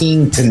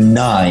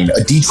 15-9,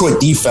 a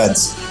Detroit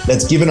defense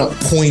that's given up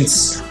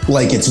points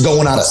like it's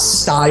going out of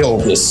style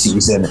this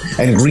season,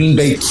 and Green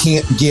Bay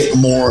can't get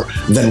more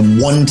than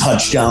one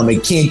touchdown. They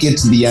can't get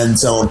to the end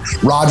zone.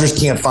 Rodgers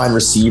can't find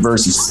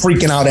receivers. He's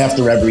freaking out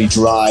after every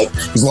drive.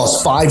 He's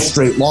lost 5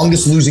 straight,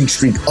 longest losing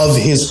streak of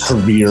his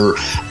career.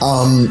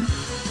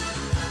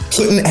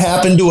 Couldn't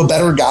happen to a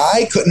better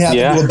guy, couldn't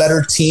happen to a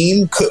better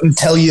team, couldn't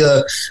tell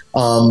you,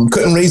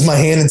 couldn't raise my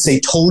hand and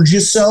say, told you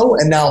so.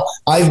 And now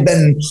I've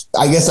been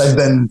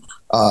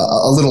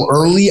a little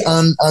early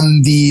on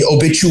the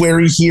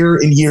obituary here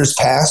in years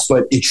past,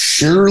 but it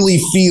surely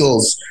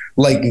feels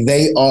like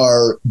they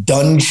are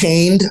done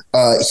chained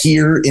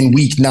here in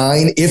week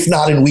 9, if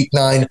not in week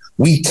 9,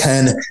 week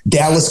 10,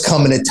 Dallas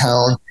coming to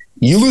town.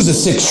 You lose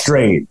a 6th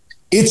straight,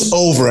 it's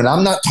over. And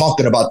I'm not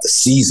talking about the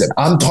season.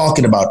 I'm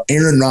talking about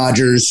Aaron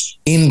Rodgers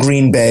in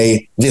Green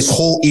Bay, this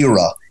whole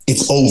era.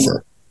 It's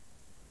over.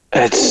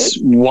 It's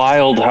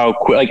wild how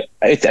quick. Like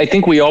I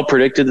think we all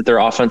predicted that their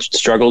offense would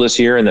struggle this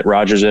year and that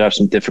Rodgers would have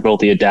some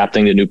difficulty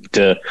adapting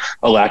to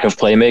a lack of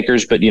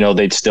playmakers. But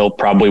they'd still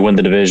probably win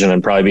the division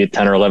and probably be a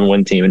 10 or 11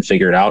 win team and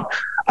figure it out.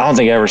 I don't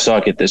think I ever saw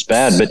it get this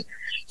bad. But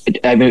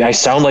I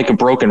sound like a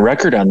broken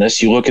record on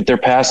this. You look at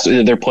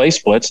their play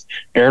splits.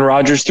 Aaron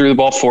Rodgers threw the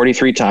ball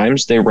 43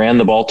 times. They ran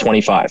the ball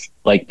 25.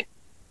 Like,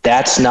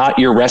 that's not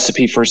your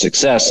recipe for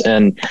success.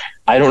 And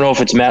I don't know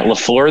if it's Matt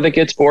LaFleur that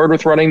gets bored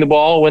with running the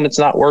ball when it's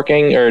not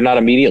working or not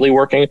immediately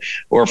working,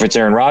 or if it's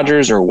Aaron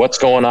Rodgers or what's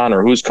going on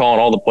or who's calling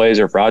all the plays,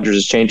 or if Rodgers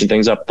is changing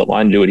things up the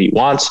line to do what he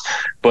wants.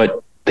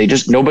 But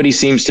nobody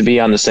seems to be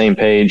on the same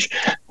page,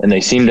 and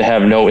they seem to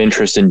have no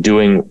interest in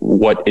doing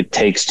what it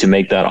takes to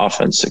make that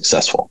offense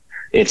successful.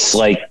 It's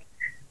like,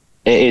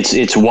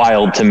 it's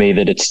wild to me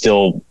that it's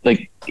still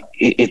like,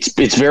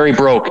 it's very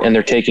broke, and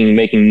they're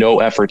making no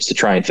efforts to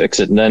try and fix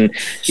it. And then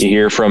you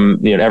hear from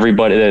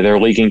everybody, they're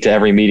leaking to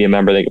every media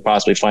member they could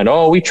possibly find.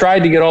 Oh, we tried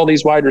to get all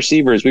these wide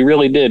receivers. We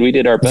really did. We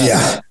did our best.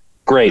 Yeah.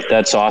 Great.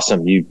 That's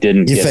awesome. You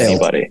didn't get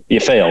anybody. You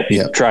failed.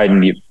 You tried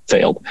and you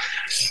failed.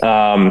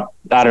 I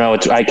don't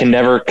know. I can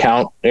never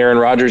count Aaron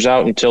Rodgers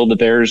out until the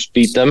Bears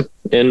beat them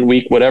in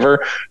week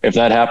whatever. If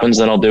that happens,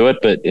 then I'll do it.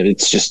 But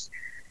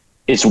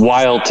it's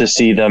wild to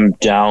see them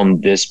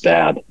down this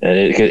bad, and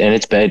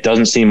it's bad. It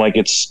doesn't seem like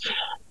it's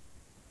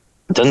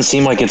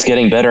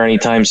getting better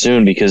anytime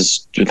soon,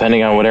 because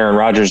depending on what Aaron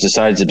Rodgers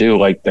decides to do,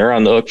 like, they're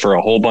on the hook for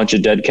a whole bunch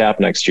of dead cap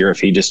next year if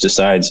he just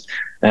decides,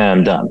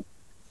 I'm done.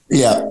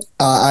 Yeah,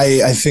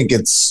 I think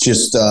it's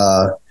just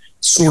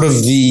sort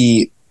of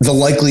the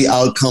likely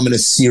outcome in a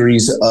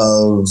series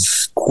of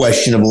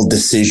questionable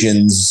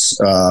decisions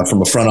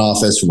from a front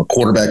office, from a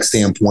quarterback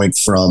standpoint,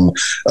 from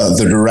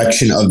the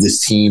direction of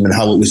this team and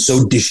how it was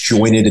so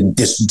disjointed and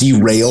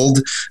derailed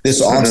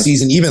this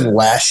offseason, even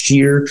last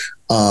year.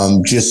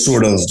 Just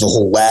sort of the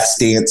whole Last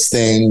Dance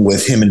thing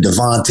with him and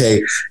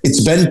Devontae.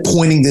 It's been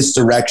pointing this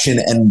direction,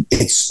 and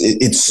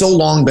it's so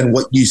long been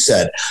what you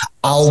said.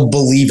 I'll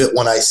believe it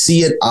when I see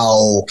it.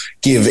 I'll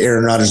give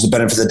Aaron Rodgers the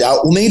benefit of the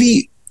doubt. Well,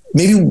 maybe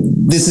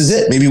this is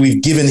it. Maybe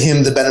we've given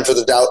him the benefit of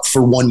the doubt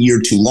for 1 year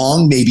too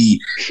long. Maybe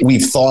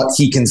we've thought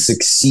he can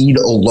succeed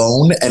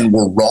alone and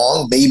we're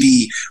wrong.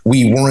 Maybe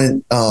we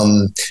weren't,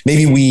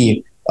 maybe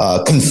we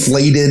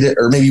conflated,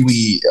 or maybe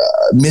we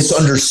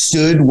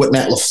misunderstood what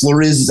Matt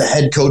LaFleur is as a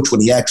head coach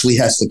when he actually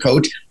has to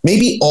coach.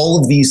 Maybe all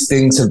of these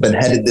things have been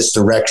headed this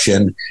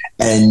direction,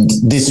 and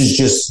this is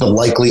just the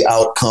likely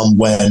outcome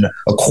when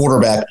a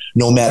quarterback,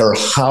 no matter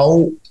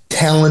how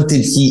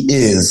talented he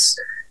is,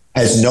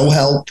 has no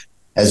help,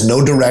 has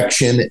no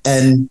direction,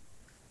 and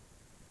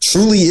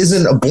truly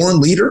isn't a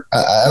born leader.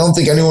 I don't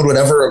think anyone would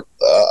ever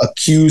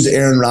accuse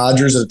Aaron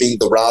Rodgers of being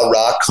the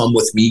rah-rah, come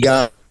with me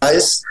guys.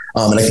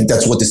 And I think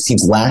that's what this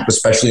team's lacked,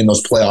 especially in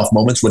those playoff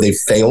moments where they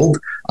failed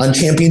on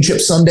Championship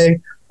Sunday,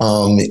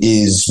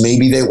 is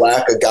maybe they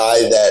lack a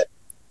guy that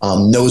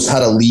knows how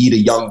to lead a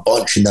young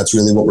bunch, and that's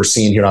really what we're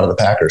seeing here out of the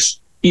Packers.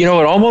 It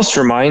almost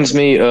reminds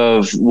me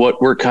of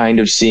what we're kind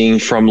of seeing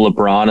from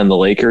LeBron and the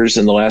Lakers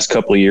in the last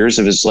couple of years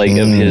of his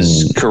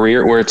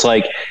career, where it's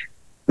like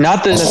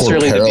Not that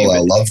necessarily parallel. I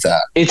love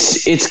that.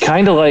 It's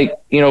kind of like,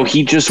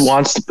 he just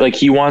wants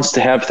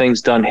to have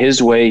things done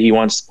his way. He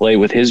wants to play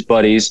with his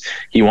buddies.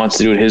 He wants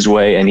to do it his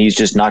way, and he's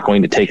just not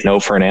going to take no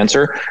for an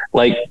answer.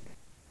 Like,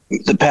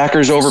 the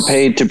Packers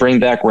overpaid to bring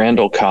back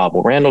Randall Cobb.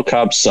 Well, Randall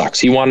Cobb sucks.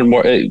 He wanted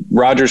more.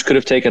 Rodgers could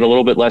have taken a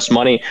little bit less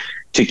money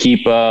to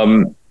keep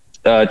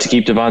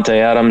Devontae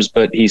Adams,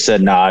 but he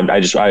said, "Nah,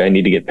 I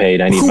need to get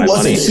paid. I need my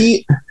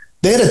money."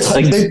 They had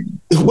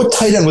what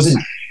tight end was it?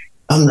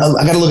 I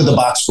got to look at the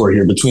box score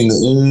here between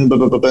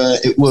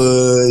it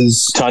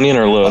was Tunyon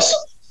or Lewis.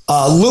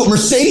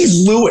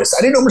 Mercedes Lewis.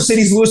 I didn't know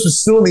Mercedes Lewis was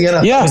still in the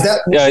NFL.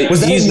 Yeah,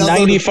 he's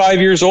 95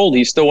 years old.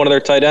 He's still one of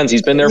their tight ends.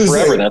 He's been there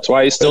forever. That's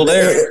why he's still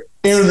there.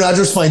 Aaron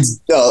Rodgers finds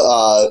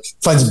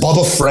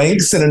Bubba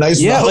Franks in a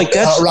nice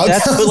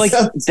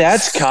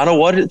that's kind of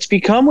what it's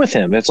become with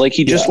him. It's like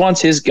he just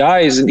wants his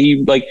guys, and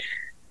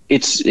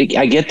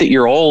I get that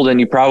you're old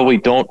and you probably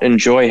don't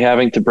enjoy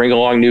having to bring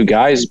along new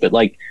guys, but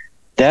like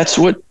that's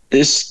what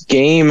this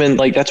game and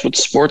like that's what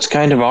sports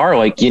kind of are.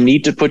 Like you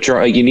need to put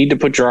your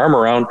arm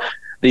around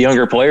the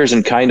younger players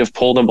and kind of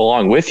pull them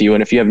along with you.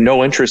 And if you have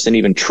no interest in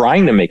even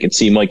trying to make it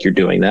seem like you're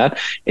doing that,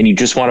 and you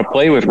just want to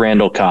play with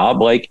Randall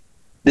Cobb, like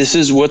this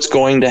is what's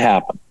going to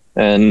happen.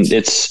 And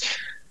it's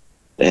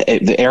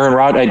Aaron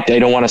Rodgers. I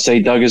don't want to say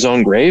dug his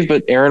own grave,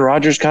 but Aaron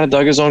Rodgers kind of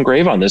dug his own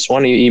grave on this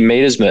one. He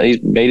made his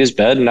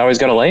bed, and now he's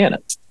got to lay in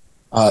it.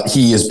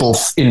 He is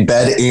both in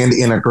bed and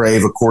in a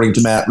grave, according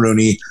to Matt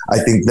Rooney. I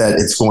think that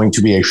it's going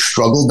to be a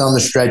struggle down the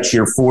stretch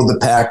here for the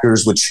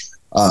Packers, which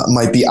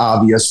might be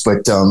obvious.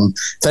 But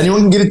if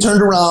anyone can get it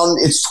turned around,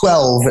 it's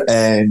 12,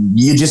 and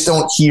you just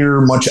don't hear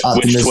much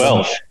optimism. Which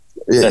 12?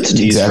 That's a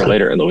tease for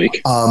later in the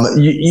week.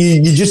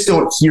 You just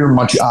don't hear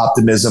much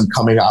optimism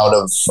coming out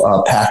of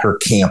Packer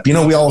camp. We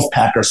all have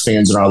Packers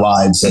fans in our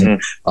lives,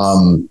 and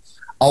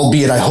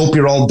albeit I hope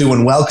you're all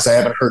doing well because I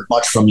haven't heard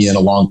much from you in a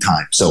long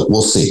time. So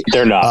we'll see.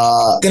 They're not.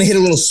 Going to hit a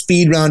little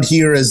speed round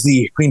here as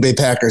the Green Bay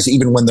Packers,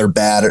 even when they're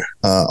bad,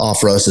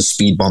 offer us a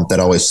speed bump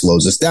that always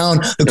slows us down.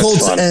 The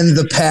Colts and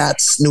the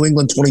Pats, New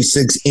England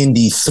 26,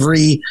 Indy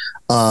 3.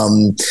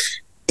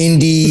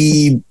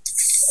 Indy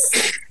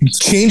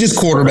changes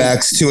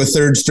quarterbacks to a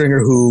third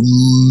stringer who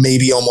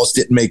maybe almost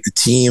didn't make the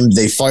team.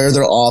 They fire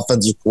their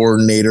offensive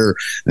coordinator.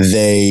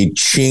 They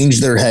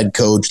change their head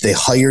coach. They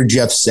hire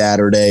Jeff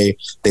Saturday.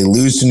 They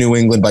lose to New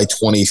England by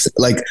 20.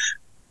 Like,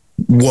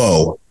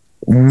 whoa.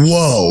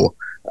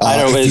 I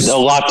know it's a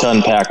lot to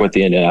unpack with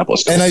the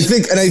Indianapolis Colts.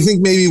 And I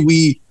think maybe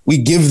we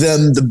give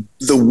them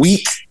the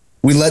week.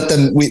 We let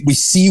them. We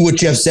see what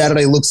Jeff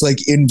Saturday looks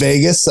like in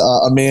Vegas,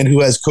 a man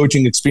who has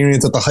coaching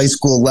experience at the high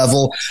school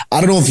level. I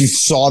don't know if you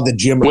saw the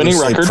Jim winning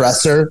record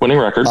presser. Winning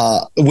record.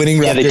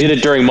 Yeah, they did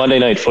it during Monday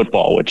Night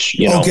Football, which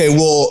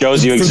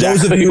shows you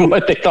exactly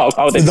what they thought.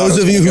 How they for thought those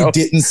of you who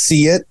didn't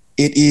see it,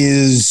 it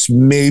is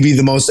maybe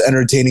the most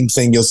entertaining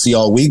thing you'll see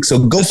all week. So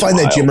go find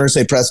that Jim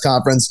Irsay press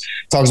conference.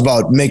 Talks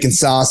about making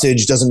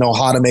sausage. Doesn't know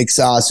how to make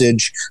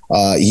sausage.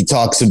 He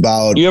talks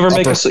about you ever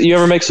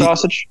make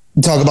sausage.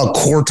 Talk about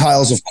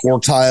quartiles of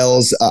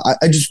quartiles.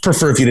 I just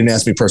prefer if you didn't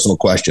ask me personal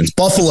questions.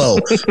 Buffalo,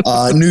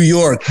 New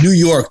York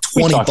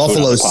 20,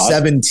 Buffalo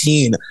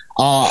 17.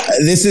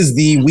 This is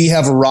the we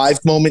have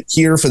arrived moment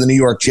here for the New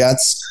York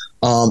Jets,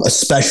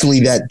 especially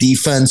that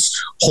defense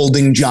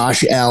holding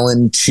Josh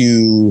Allen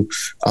to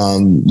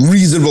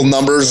reasonable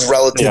numbers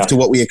relative to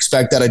what we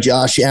expect out of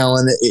Josh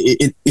Allen.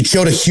 It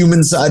showed a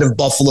human side of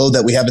Buffalo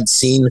that we haven't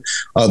seen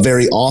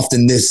very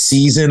often this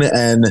season,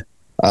 and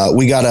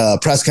we got a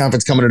press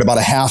conference coming in about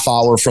a half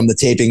hour from the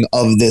taping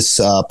of this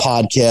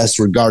podcast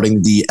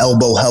regarding the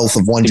elbow health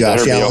of one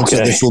Josh Allen. Okay.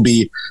 So this will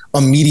be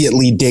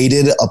immediately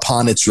dated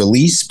upon its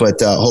release,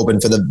 but hoping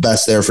for the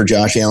best there for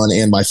Josh Allen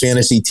and my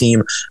fantasy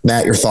team.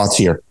 Matt, your thoughts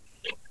here?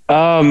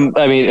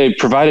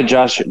 Provided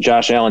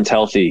Josh Allen's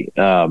healthy,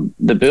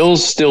 the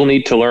Bills still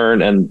need to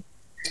learn, and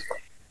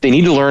they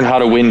need to learn how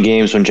to win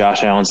games when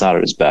Josh Allen's not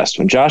at his best.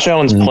 When Josh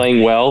Allen's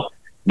playing well,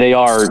 they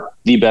are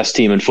the best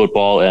team in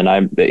football, and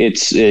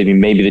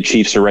maybe the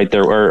Chiefs are right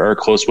there or are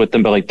close with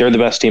them, but like they're the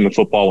best team in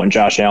football when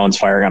Josh Allen's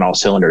firing on all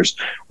cylinders.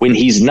 When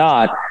he's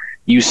not,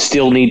 you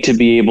still need to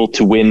be able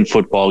to win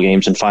football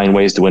games and find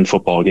ways to win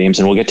football games.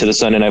 And we'll get to the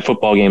Sunday Night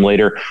Football game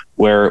later,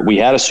 where we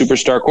had a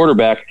superstar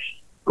quarterback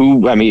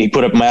who, he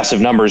put up massive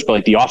numbers, but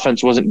like the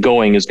offense wasn't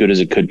going as good as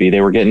it could be.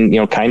 They were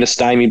getting, kind of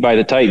stymied by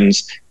the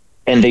Titans.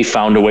 And they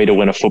found a way to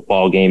win a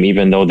football game,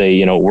 even though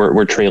they,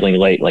 were trailing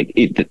late. Like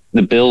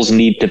the Bills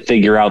need to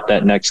figure out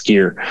that next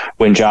gear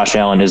when Josh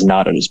Allen is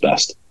not at his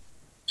best.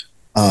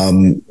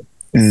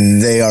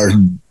 They are.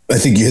 I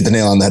think you hit the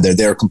nail on the head there.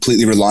 They are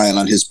completely reliant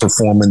on his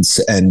performance,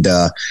 and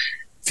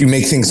if you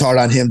make things hard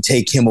on him,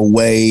 take him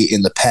away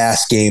in the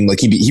pass game.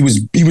 Like he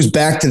was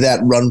back to that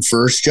run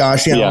first,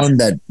 Josh Allen.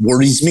 That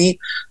worries me,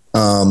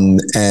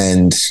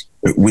 and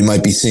we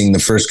might be seeing the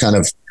first kind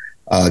of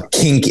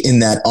kink in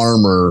that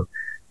armor,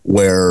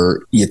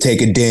 where you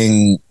take a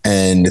ding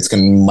and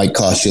might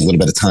cost you a little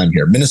bit of time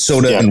here.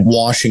 Minnesota and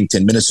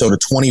Washington. Minnesota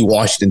 20,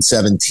 Washington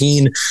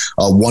 17.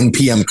 1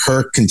 p.m.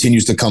 Kirk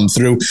continues to come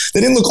through.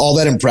 They didn't look all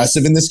that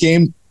impressive in this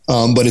game,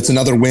 but it's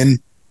another win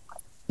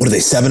what are they,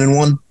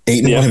 7-1,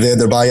 8-1? Have they had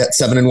their bye yet?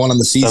 7-1 on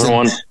the season.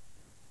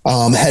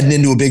 7-1. Heading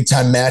into a big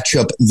time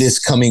matchup this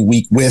coming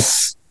week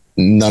with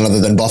none other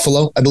than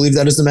Buffalo. I believe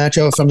that is the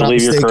matchup, if I'm not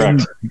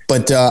mistaken.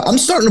 But I'm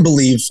starting to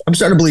believe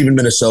in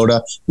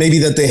Minnesota. Maybe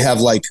that they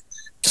have like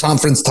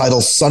conference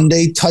title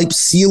Sunday type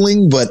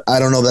ceiling, but I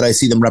don't know that I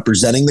see them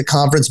representing the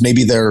conference.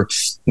 Maybe they're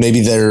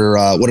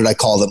what did I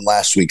call them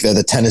last week? They're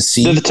the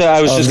Tennessee. I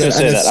was just going to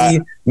say that.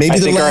 I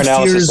think our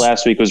analysis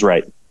last week was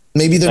right.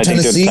 Maybe they're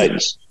Tennessee.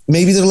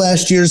 Maybe they're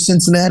last year's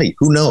Cincinnati.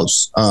 Who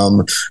knows?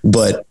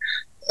 But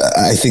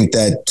I think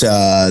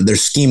that they're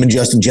scheming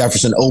Justin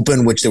Jefferson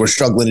open, which they were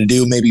struggling to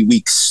do maybe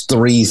weeks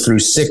 3 through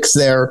 6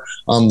 there.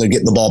 They're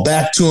getting the ball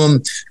back to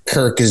him.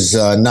 Kirk is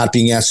not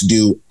being asked to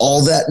do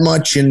all that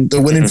much, and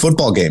they're winning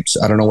football games.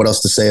 I don't know what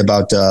else to say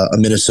about a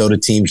Minnesota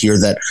team here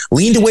that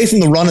leaned away from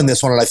the run in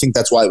this one, and I think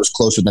that's why it was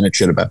closer than it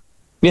should have been.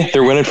 Yeah,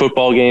 they're winning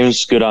football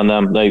games. Good on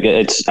them. Like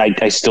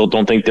I still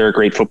don't think they're a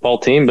great football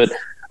team, but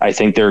I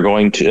think they're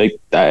going to.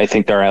 I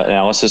think their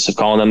analysis of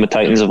calling them the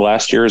Titans of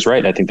last year is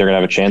right. I think they're going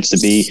to have a chance to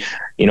be,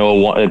 a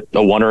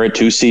 1 or a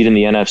 2 seed in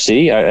the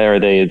NFC. Are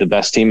they the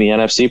best team in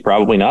the NFC?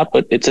 Probably not.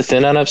 But it's a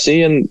thin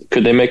NFC, and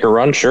could they make a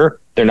run? Sure.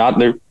 They're not.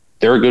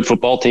 They're a good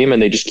football team,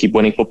 and they just keep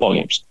winning football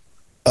games.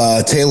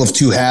 Tale of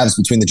two halves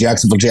between the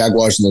Jacksonville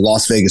Jaguars and the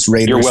Las Vegas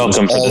Raiders. You're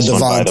welcome for this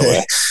one, by the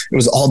way. It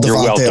was all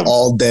Devontae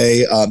all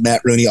day. Matt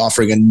Rooney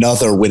offering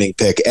another winning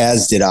pick,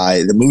 as did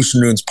I. The Moose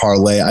and Runes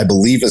parlay, I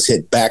believe, has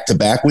hit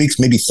back-to-back weeks,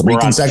 maybe 3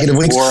 consecutive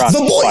weeks.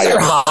 The boys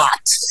are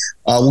hot.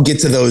 We'll get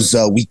to those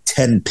Week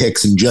 10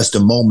 picks in just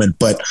a moment.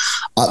 But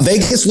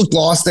Vegas looked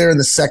lost there in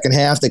the second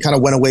half. They kind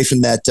of went away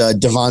from that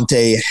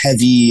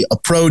Devontae-heavy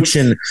approach,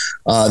 and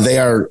they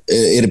are,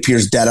 it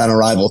appears, dead on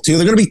arrival, too.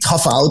 They're going to be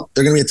tough out.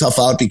 They're going to be a tough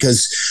out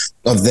because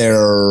of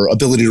their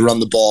ability to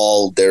run the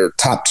ball, their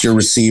top-tier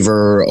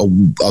receiver,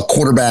 a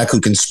quarterback who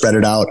can spread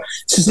it out.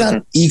 It's just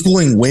not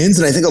equaling wins,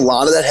 and I think a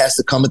lot of that has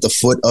to come at the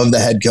foot of the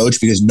head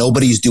coach because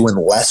nobody's doing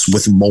less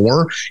with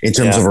more in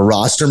terms of a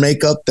roster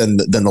makeup than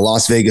the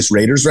Las Vegas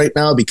Raiders right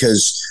now,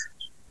 because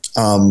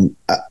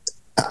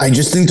I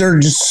just think they're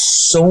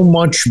just so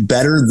much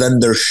better than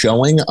they're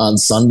showing on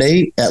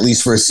Sunday, at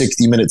least for a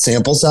 60-minute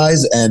sample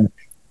size. And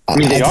I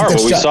mean, they are.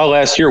 What we saw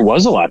last year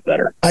was a lot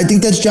better. I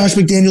think that's Josh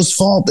McDaniels'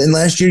 fault. And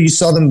last year you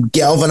saw them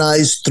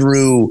galvanized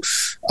through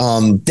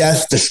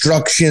death,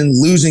 destruction,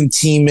 losing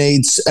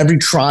teammates, every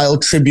trial,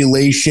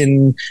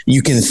 tribulation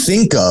you can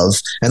think of.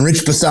 And Rich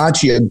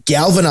Bisaccia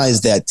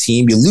galvanized that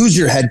team. You lose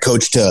your head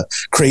coach to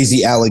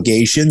crazy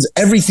allegations.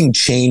 Everything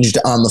changed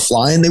on the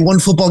fly, and they won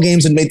football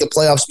games and made the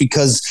playoffs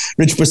because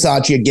Rich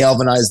Bisaccia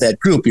galvanized that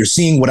group. You're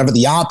seeing whatever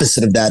the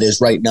opposite of that is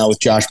right now with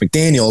Josh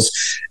McDaniels.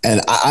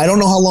 And I don't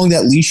know how long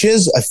that leash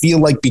is. I feel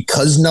like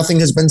because nothing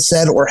has been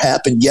said or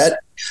happened yet,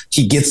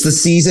 he gets the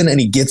season and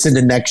he gets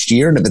into next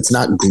year. And if it's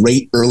not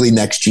great early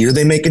next year,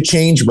 they make a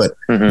change. But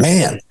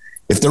man,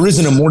 if there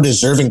isn't a more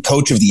deserving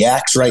coach of the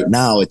axe right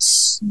now,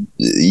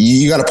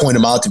 you got to point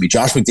him out to me.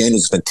 Josh McDaniels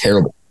has been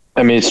terrible.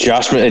 I mean,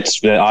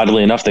 it's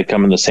oddly enough, they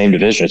come in the same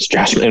division. It's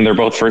Josh, and they're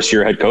both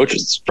first-year head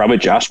coaches. It's probably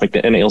Josh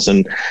McDaniels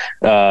and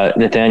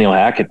Nathaniel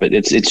Hackett. But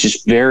it's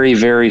just very,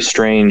 very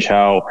strange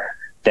how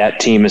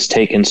that team has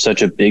taken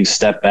such a big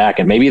step back.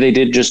 And maybe they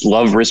did just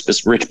love Rich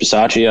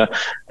Bisaccia,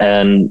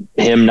 and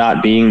him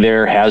not being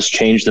there has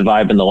changed the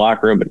vibe in the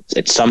locker room. But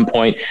at some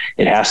point,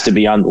 it has to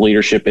be on the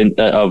leadership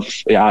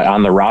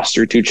on the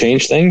roster to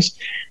change things.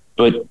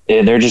 But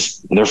they're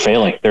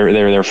failing.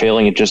 They're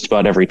failing at just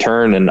about every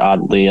turn. And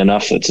oddly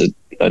enough, it's an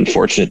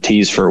unfortunate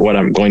tease for what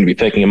I'm going to be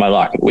picking in my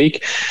lock of the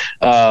week.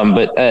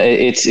 But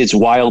it's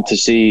wild to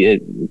see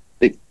it.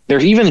 They're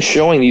even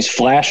showing these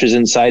flashes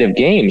inside of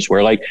games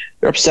where, like,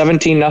 they're up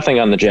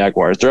 17-0 on the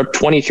Jaguars. They're up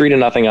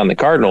 23-0 on the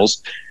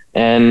Cardinals,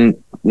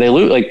 and they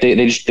lose. Like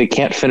they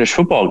can't finish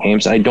football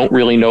games. I don't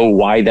really know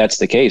why that's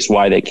the case.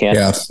 Why they can't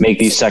make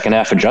these second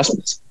half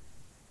adjustments.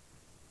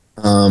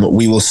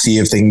 We will see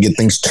if they can get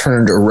things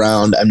turned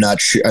around. I'm not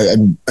sure.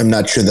 I'm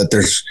not sure that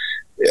there's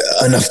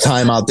enough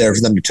time out there for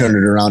them to turn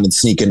it around and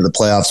sneak into the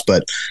playoffs,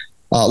 but.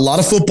 A lot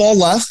of football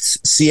left.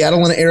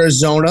 Seattle and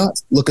Arizona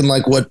looking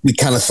like what we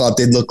kind of thought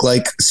they'd look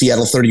like.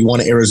 Seattle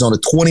 31, Arizona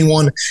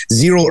 21.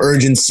 Zero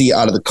urgency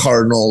out of the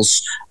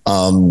Cardinals.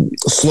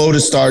 Slow to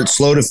start,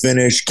 slow to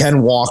finish.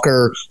 Ken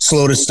Walker,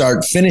 slow to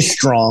start, finished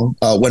strong.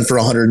 Went for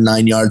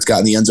 109 yards, got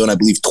in the end zone, I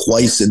believe,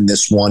 twice in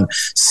this one.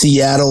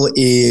 Seattle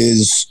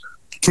is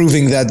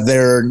proving that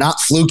they're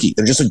not fluky.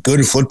 They're just a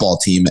good football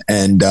team,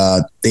 and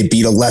they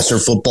beat a lesser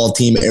football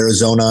team.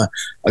 Arizona,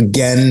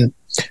 again,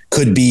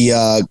 could be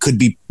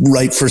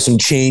ripe for some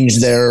change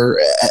there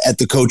at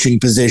the coaching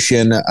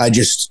position.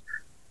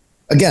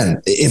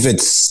 Again, if it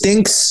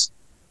stinks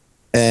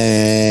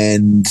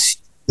and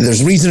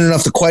there's reason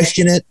enough to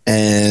question it,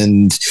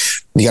 and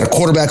you got a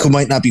quarterback who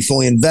might not be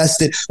fully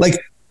invested, like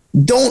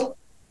don't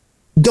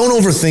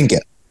overthink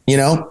it.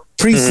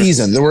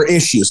 Preseason, there were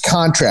issues.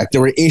 Contract,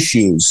 there were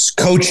issues.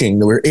 Coaching,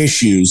 there were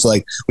issues.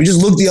 Like, we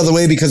just look the other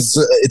way because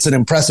it's an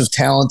impressive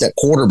talent at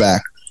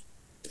quarterback.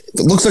 If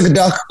it looks like a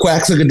duck,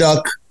 quacks like a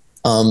duck,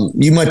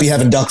 you might be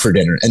having duck for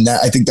dinner. And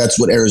I think that's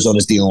what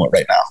Arizona's dealing with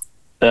right now.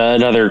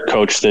 Another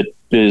coach that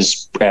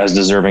is as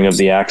deserving of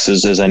the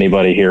axes as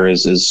anybody here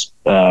is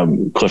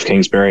Cliff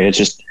Kingsbury. It's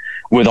just,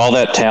 with all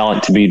that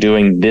talent, to be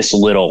doing this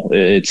little,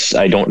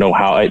 I don't know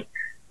how.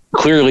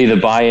 Clearly the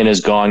buy-in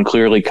is gone.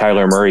 Clearly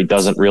Kyler Murray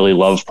doesn't really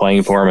love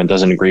playing for him and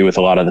doesn't agree with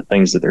a lot of the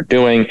things that they're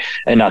doing.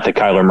 And not that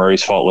Kyler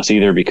Murray's faultless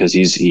either, because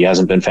he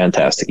hasn't been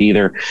fantastic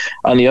either.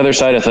 On the other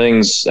side of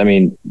things, I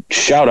mean,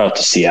 shout out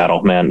to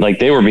Seattle, man. Like,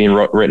 they were being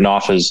written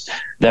off as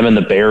them and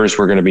the Bears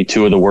were going to be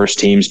two of the worst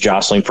teams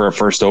jostling for a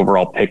first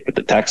overall pick with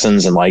the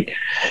Texans. And like,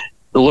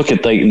 look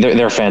at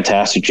they're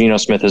fantastic. Geno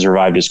Smith has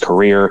revived his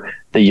career.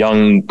 The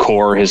young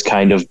core has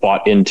kind of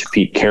bought into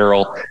Pete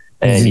Carroll.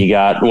 And you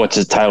got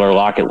Tyler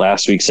Lockett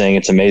last week saying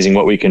it's amazing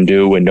what we can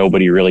do when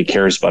nobody really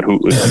cares about who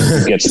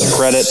gets the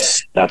credit.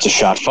 That's a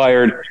shot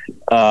fired.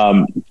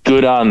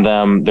 Good on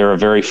them. They're a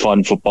very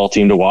fun football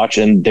team to watch,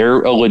 and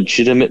they're a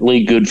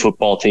legitimately good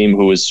football team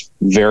who has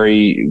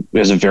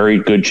a very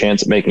good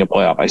chance at making a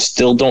playoff. I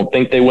still don't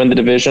think they win the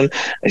division.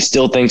 I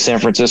still think San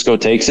Francisco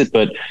takes it,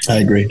 but I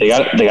agree. They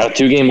got a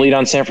 2-game lead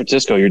on San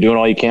Francisco. You're doing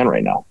all you can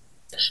right now.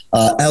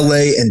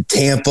 LA and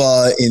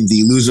Tampa in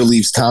the loser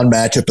leaves town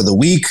matchup of the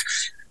week.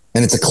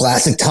 And it's a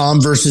classic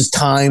Tom versus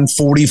time,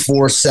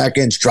 44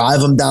 seconds,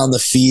 drive them down the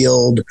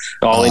field.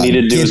 All he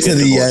needed to do is get to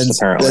the end.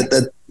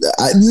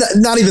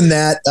 Not even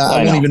that.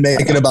 I won't even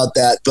make it about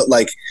that. But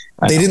like,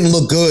 they didn't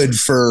look good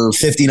for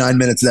 59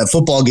 minutes of that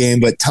football game,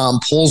 but Tom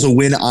pulls a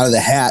win out of the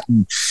hat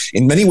and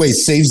in many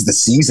ways saves the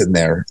season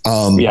there.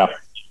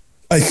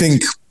 I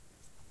think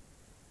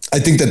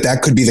that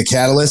could be the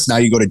catalyst. Now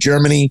you go to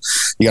Germany.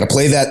 You got to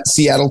play that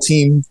Seattle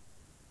team.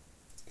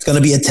 It's going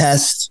to be a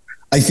test.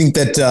 I think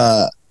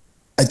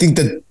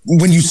that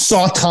when you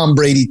saw Tom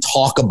Brady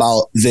talk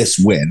about this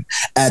win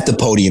at the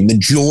podium, the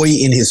joy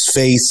in his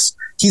face,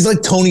 he's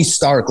like Tony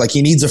Stark. Like,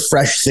 he needs a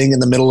fresh thing in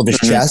the middle of his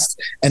chest,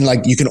 and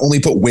like, you can only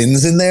put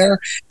wins in there.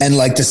 And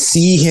like, to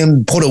see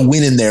him put a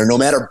win in there, no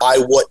matter by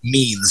what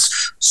means,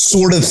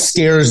 sort of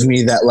scares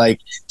me that like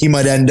he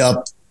might end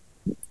up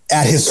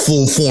at his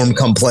full form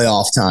come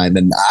playoff time.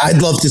 And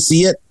I'd love to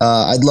see it.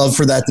 I'd love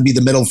for that to be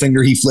the middle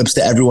finger he flips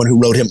to everyone who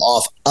wrote him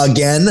off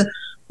again.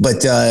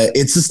 But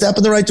it's a step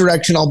in the right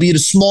direction, albeit a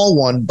small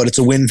one, but it's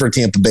a win for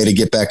Tampa Bay to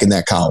get back in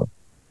that column.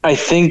 I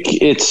think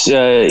it's.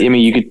 I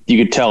mean, you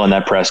could tell in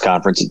that press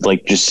conference, it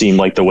like just seemed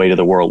like the weight of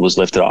the world was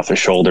lifted off his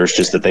shoulders.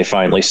 Just that they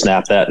finally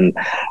snapped that, and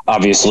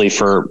obviously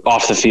for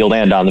off the field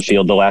and on the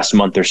field, the last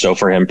month or so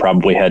for him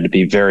probably had to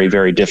be very,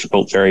 very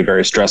difficult, very,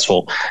 very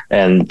stressful.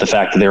 And the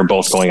fact that they were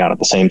both going out at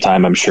the same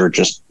time, I'm sure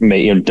just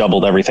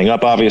doubled everything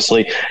up.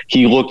 Obviously,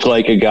 he looked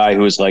like a guy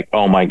who was like,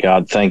 "Oh my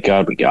God, thank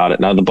God we got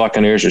it." Now the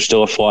Buccaneers are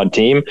still a flawed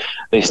team;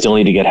 they still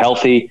need to get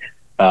healthy.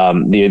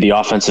 The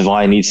offensive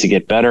line needs to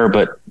get better,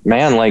 but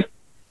man, like.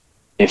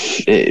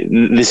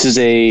 This is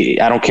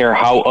I don't care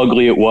how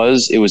ugly it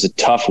was a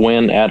tough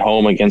win at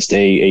home against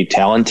a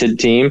talented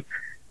team.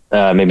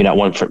 Maybe not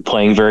one for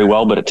playing very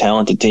well, but a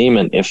talented team.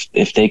 And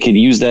if they could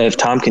use that, if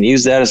Tom can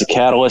use that as a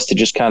catalyst to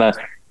just kind of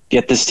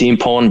get this team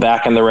pulling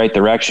back in the right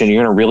direction,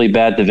 you're in a really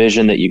bad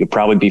division that you could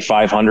probably be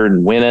 500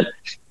 and win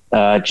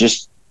it.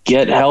 Just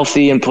get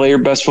healthy and play your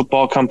best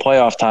football come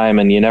playoff time.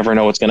 And you never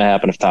know what's going to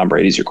happen if Tom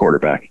Brady's your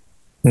quarterback.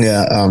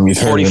 Yeah. You've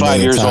heard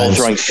 45 years old,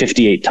 throwing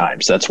 58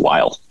 times. That's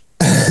wild.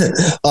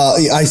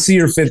 I see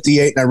you're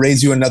 58 and I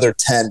raise you another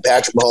 10.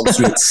 Patrick Mahomes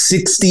threw it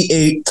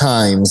 68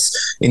 times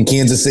in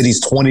Kansas City's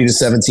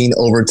 20-17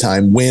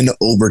 overtime win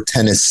over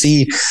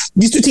Tennessee.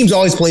 These two teams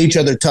always play each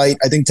other tight.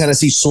 I think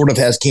Tennessee sort of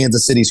has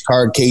Kansas City's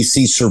card.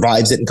 KC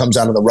survives it and comes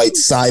out on the right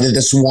side of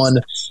this one.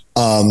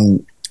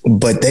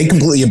 But they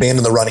completely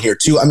abandoned the run here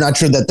too. I'm not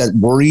sure that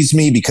worries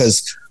me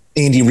because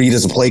Andy Reid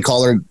as a play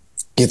caller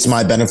gets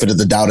my benefit of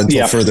the doubt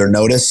until further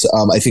notice.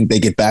 I think they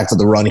get back to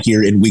the run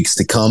here in weeks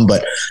to come,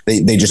 but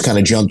they just kind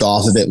of jumped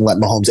off of it and let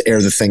Mahomes air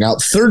the thing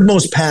out. Third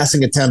most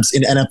passing attempts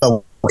in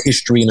NFL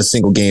history in a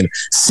single game,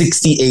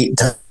 68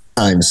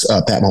 times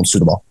Pat Mahomes threw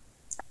the ball.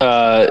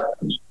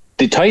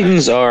 The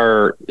Titans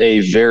are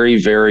a very,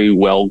 very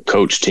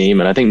well-coached team,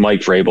 and I think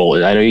Mike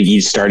Vrabel, I know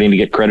he's starting to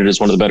get credit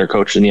as one of the better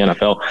coaches in the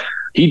NFL.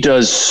 He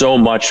does so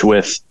much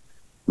with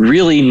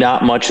really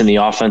not much in the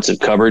offensive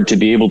cupboard to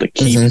be able to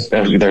keep,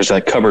 there's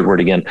that cupboard word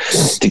again,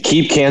 to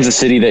keep Kansas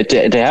City,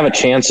 to have a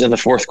chance in the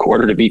fourth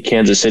quarter to beat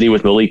Kansas City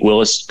with Malik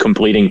Willis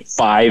completing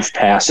 5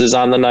 passes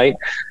on the night.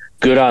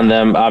 Good on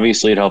them.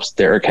 Obviously, it helps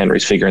Derrick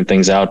Henry's figuring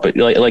things out. But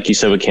like you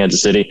said with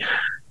Kansas City,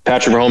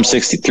 Patrick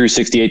Mahomes threw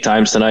 68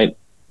 times tonight.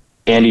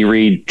 Andy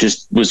Reid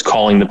just was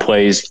calling the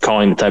plays,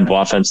 calling the type of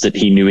offense that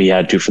he knew he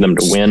had to for them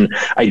to win.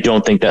 I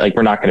don't think that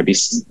we're not going to be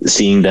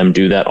seeing them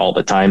do that all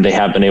the time. They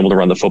have been able to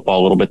run the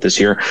football a little bit this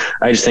year.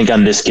 I just think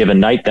on this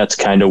given night, that's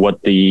kind of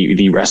what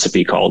the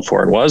recipe called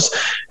for and was,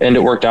 and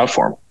it worked out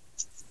for him.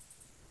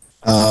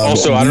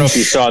 Also, I don't know if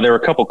you saw, there were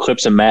a couple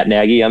clips of Matt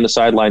Nagy on the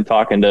sideline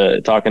talking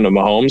to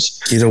Mahomes.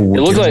 It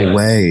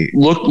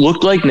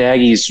looked like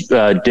Nagy's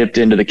dipped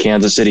into the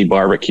Kansas City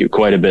barbecue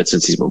quite a bit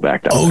since he's moved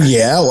back down. Oh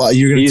yeah, well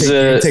you're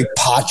gonna take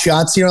pot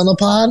shots here on the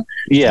pod.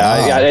 Yeah,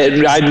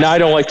 I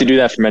don't like to do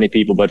that for many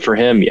people, but for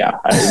him, yeah,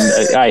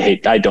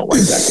 I don't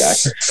like that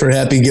guy. For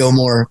Happy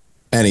Gilmore.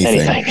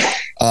 Anything.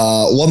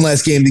 One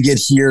last game to get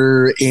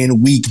here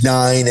in week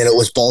 9, and it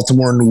was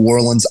Baltimore, New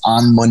Orleans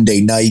on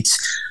Monday night.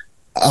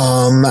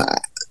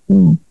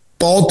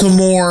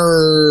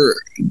 Baltimore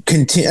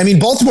could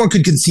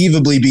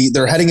conceivably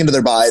they're heading into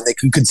their bye. They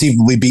could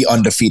conceivably be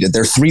undefeated.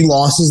 Their 3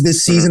 losses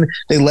this season,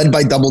 they led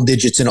by double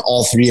digits in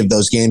all 3 of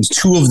those games.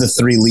 2 of the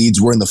 3 leads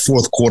were in the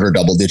fourth quarter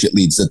double-digit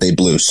leads that they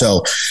blew.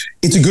 So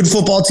it's a good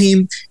football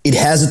team. It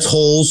has its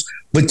holes.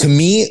 But to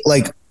me,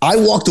 I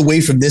walked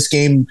away from this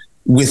game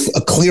with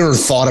a clearer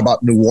thought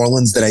about New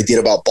Orleans than I did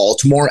about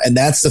Baltimore. And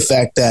that's the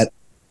fact that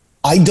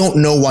I don't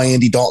know why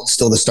Andy Dalton's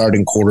still the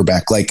starting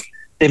quarterback.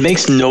 It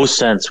makes no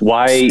sense.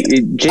 Why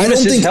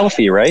Jameis is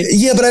healthy, right?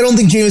 Yeah, but I don't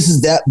think Jameis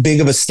is that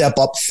big of a step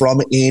up from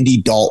Andy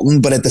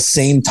Dalton. But at the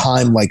same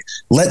time,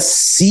 let's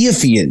see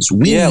if he is.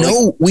 We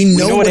know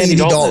what Andy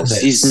Dalton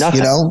is. He's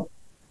nothing.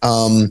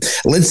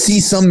 Let's see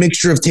some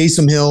mixture of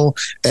Taysom Hill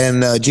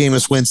and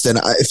Jameis Winston.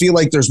 I feel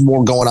like there's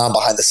more going on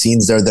behind the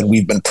scenes there than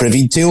we've been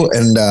privy to,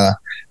 and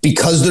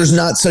because there's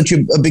not such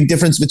a big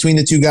difference between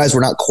the 2 guys,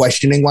 we're not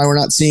questioning why we're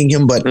not seeing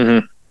him. But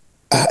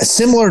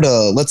similar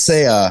to, let's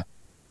say,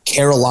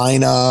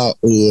 Carolina,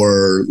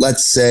 or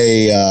let's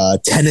say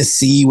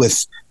Tennessee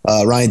with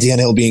Ryan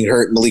Tannehill being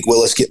hurt and Malik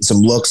Willis getting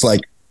some looks,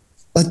 let's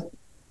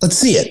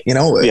see it.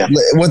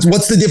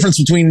 What's the difference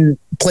between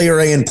player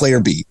A and player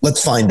B?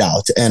 Let's find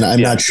out. And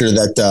I'm not sure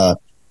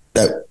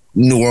that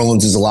New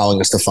Orleans is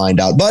allowing us to find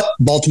out. But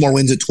Baltimore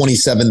wins at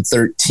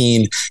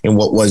 27-13 in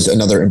what was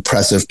another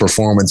impressive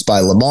performance by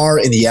Lamar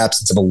in the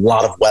absence of a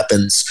lot of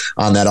weapons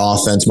on that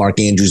offense. Mark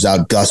Andrews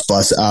out, Gus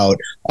Bus out.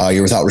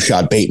 You're without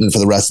Rashad Bateman for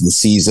the rest of the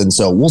season.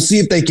 So we'll see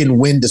if they can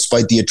win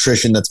despite the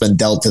attrition that's been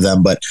dealt to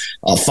them. But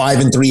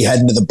 5-3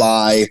 heading to the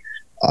bye.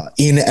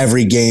 In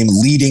every game,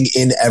 leading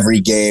in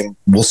every game.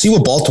 We'll see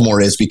what Baltimore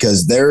is,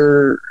 because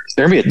they're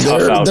going to be a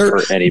tough out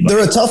for anybody.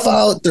 They're a tough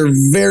out. They're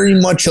very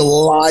much a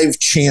live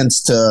chance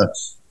to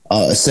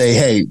say,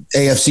 hey,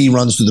 AFC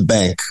runs to the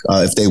bank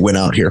if they win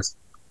out here.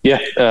 Yeah,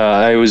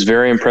 I was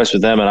very impressed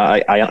with them. And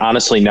I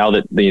honestly, now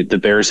that the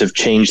Bears have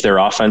changed their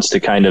offense to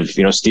kind of,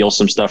 steal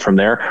some stuff from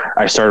there,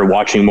 I started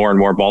watching more and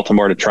more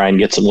Baltimore to try and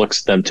get some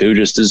looks at them too,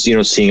 just as,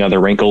 seeing other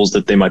wrinkles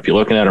that they might be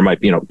looking at, or might,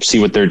 see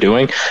what they're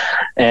doing.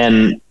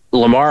 And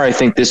Lamar, I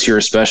think this year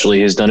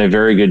especially, has done a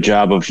very good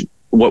job of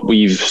what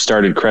we've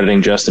started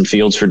crediting Justin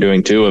Fields for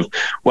doing too, of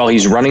while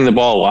he's running the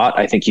ball a lot,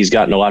 I think he's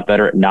gotten a lot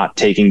better at not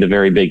taking the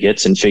very big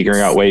hits and figuring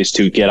out ways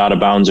to get out of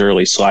bounds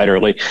early, slide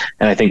early.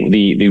 And I think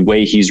the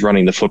way he's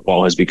running the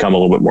football has become a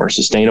little bit more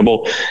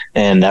sustainable,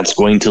 and that's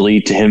going to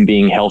lead to him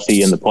being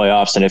healthy in the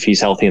playoffs. And if he's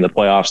healthy in the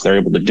playoffs, they're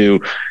able to do,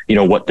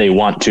 what they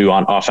want to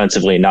on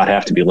offensively and not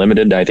have to be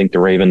limited. I think the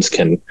Ravens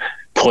can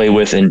play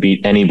with and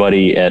beat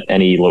anybody at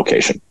any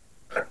location.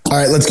 All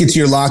right, let's get to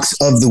your locks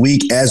of the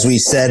week. As we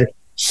said,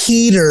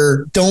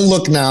 heater, don't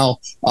look now.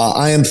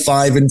 I am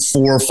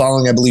 5-4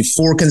 following, I believe,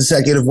 4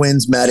 consecutive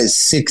wins. Matt is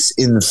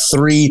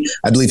 6-3.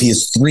 I believe he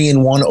is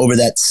 3-1 over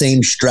that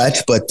same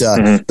stretch, but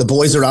the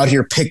boys are out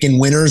here picking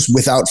winners.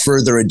 Without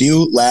further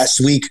ado, last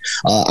week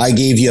I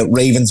gave you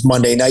Ravens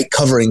Monday night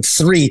covering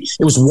 3.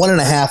 It was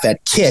 1.5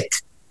 at kick.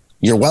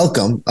 You're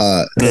welcome.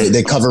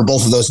 They cover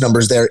both of those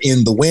numbers there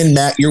in the win.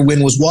 Matt, your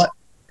win was what?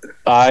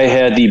 I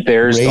had the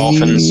Bears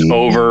Dolphins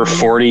over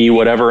 40,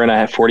 whatever, and a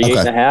half, 48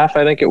 and a half,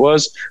 I think it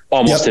was.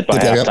 Almost hit by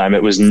halftime.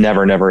 It was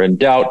never in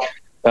doubt.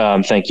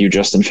 Thank you,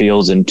 Justin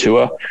Fields and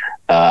Tua.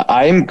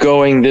 I'm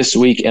going this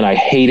week, and I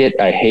hate it.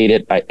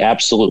 I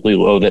absolutely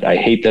loathe it. I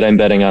hate that I'm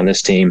betting on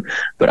this team,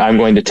 but I'm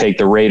going to take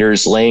the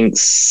Raiders laying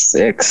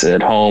 6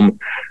 at home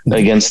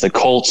against the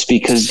Colts,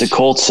 because the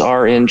Colts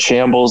are in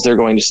shambles. They're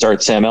going to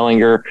start Sam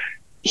Ehlinger.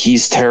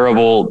 He's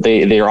terrible.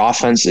 Their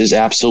offense is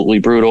absolutely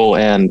brutal,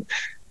 and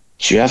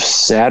Jeff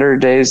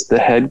Saturday's the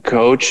head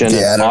coach, and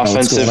an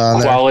offensive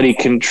quality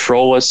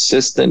control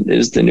assistant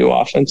is the new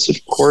offensive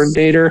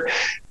coordinator.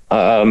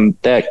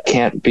 That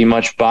can't be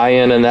much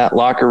buy-in in that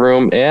locker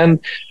room.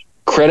 And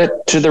credit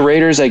to the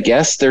Raiders, I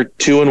guess. They're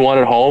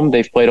 2-1 at home.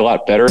 They've played a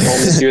lot better at home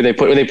this year. They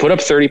put up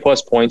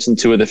 30+ points in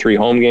 2 of the 3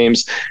 home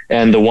games,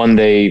 and the one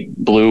they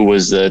blew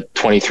was the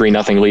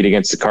 23-0 lead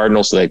against the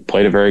Cardinals. So they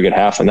played a very good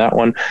half in that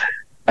one.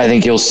 I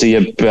think you'll see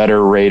a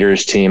better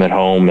Raiders team at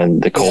home,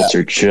 and the Colts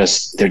are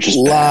just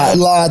bad.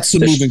 Lots of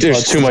moving parts.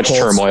 There's too much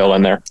turmoil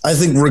in there. I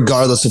think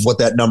regardless of what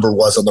that number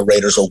was on the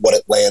Raiders or what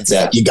it lands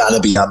at, you got to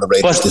be on the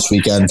Raiders this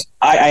weekend.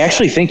 I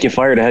actually think you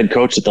fired a head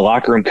coach that the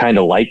locker room kind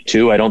of liked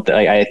too.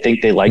 I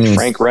think they liked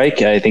Frank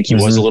Reich. I think he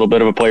was a little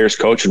bit of a player's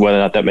coach, and whether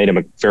or not that made him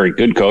a very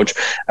good coach.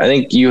 I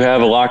think you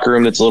have a locker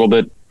room that's a little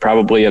bit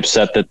probably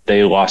upset that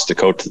they lost a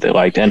coach that they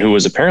liked, and who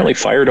was apparently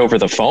fired over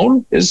the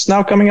phone is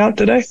now coming out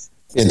today.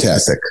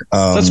 Fantastic.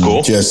 That's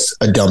cool. Just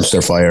a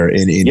dumpster fire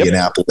in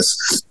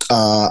Indianapolis.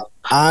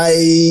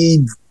 I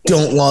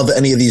don't love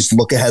any of these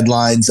look-ahead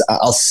lines.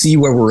 I'll see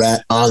where we're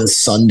at on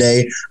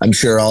Sunday. I'm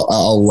sure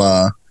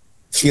I'll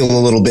feel a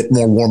little bit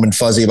more warm and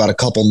fuzzy about a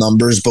couple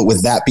numbers. But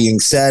with that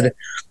being said,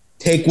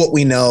 take what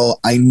we know.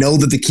 I know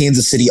that the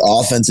Kansas City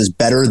offense is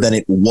better than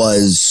it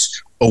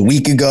was a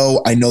week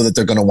ago. I know that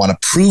they're going to want to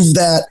prove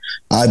that.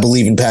 I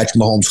believe in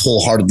Patrick Mahomes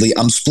wholeheartedly.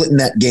 I'm splitting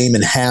that game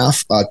in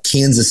half.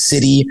 Kansas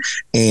City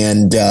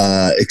and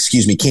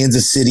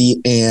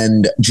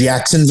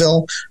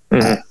Jacksonville.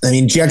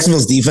 Mm-hmm.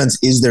 Jacksonville's defense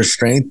is their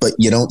strength, but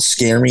you don't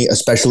scare me,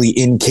 especially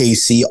in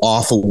KC,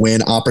 off a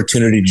win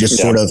opportunity to just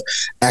sort of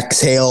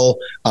exhale.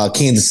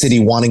 Kansas City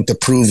wanting to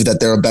prove that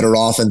they're a better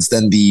offense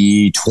than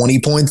the 20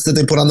 points that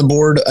they put on the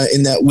board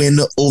in that win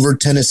over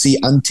Tennessee.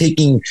 I'm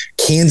taking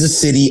Kansas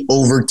City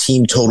over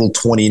team total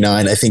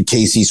 29. I think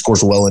KC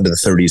scores well into the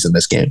 30s in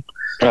this game.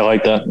 I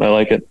like that. I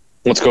like it.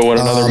 Let's go win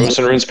another Moose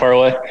and Runes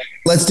parlay.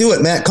 Let's do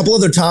it, Matt. A couple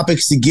other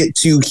topics to get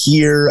to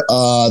here.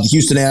 The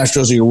Houston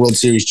Astros are your World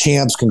Series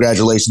champs.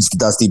 Congratulations to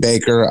Dusty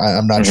Baker.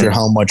 I'm not sure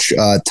how much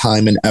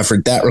time and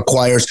effort that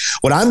requires.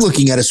 What I'm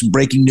looking at is some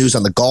breaking news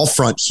on the golf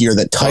front here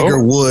that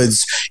Tiger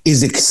Woods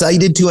is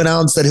excited to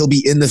announce that he'll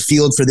be in the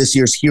field for this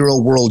year's Hero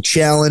World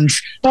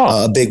Challenge.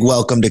 A big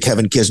welcome to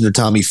Kevin Kisner,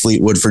 Tommy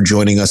Fleetwood for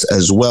joining us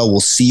as well. We'll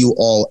see you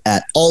all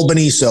at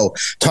Albany. So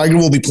Tiger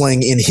will be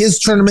playing in his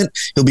tournament.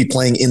 He'll be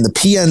playing in the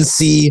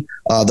PNC,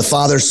 the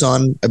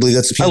father-son. I believe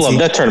that's the PNC. I love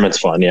that tournament's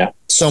fun, yeah.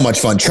 So much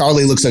fun.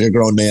 Charlie looks like a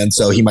grown man,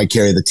 so he might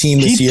carry the team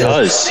this year. He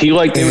does. They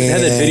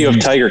had that video of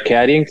Tiger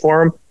caddying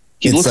for him.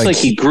 He looks like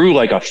he grew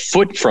like a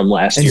foot from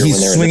last year when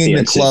they were in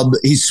the club.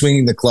 He's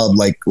swinging the club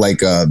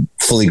like a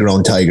fully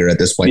grown Tiger at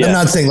this point. Yeah. I'm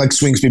not saying like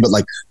swing speed, but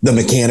like the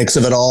mechanics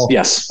of it all.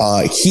 Yes.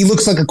 He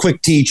looks like a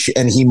quick teach,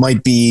 and he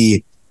might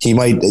be a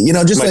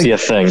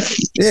thing.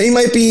 Yeah, he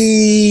might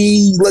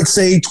be, let's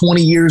say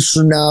 20 years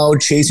from now,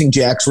 chasing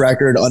Jack's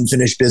record,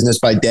 unfinished business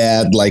by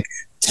dad, like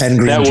 10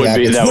 green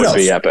jackets. That would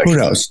be epic. Who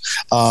knows?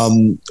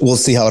 We'll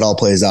see how it all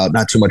plays out.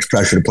 Not too much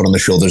pressure to put on the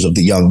shoulders of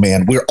the young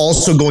man. We're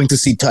also going to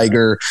see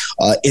Tiger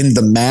in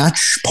the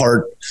match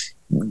part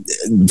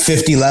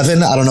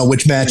 50-11. I don't know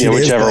which match it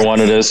is. Whichever one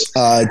it is.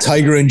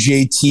 Tiger and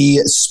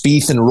JT,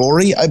 Spieth and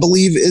Rory, I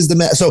believe, is the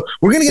match. So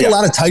we're going to get a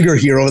lot of Tiger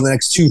here over the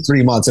next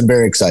 2-3 months. I'm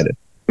very excited.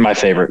 My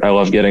favorite. I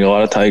love getting a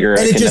lot of Tiger.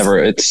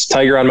 It's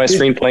Tiger on my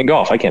screen playing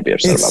golf. I can't be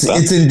upset about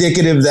that. It's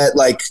indicative that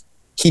like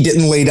he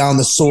didn't lay down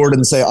the sword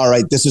and say, all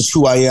right, this is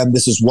who I am.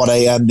 This is what I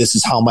am. This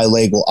is how my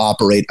leg will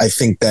operate. I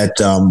think that,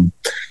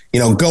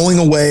 going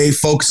away,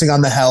 focusing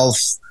on the health,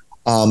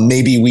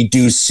 maybe we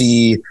do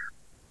see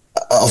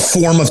a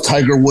form of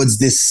Tiger Woods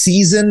this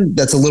season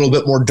that's a little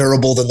bit more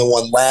durable than the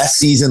one last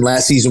season.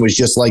 Last season was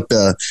just like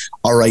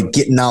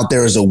getting out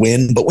there as a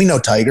win. But we know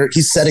Tiger,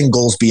 he's setting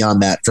goals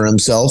beyond that for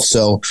himself.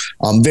 So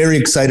I'm very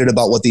excited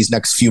about what these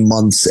next few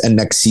months and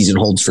next season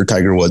holds for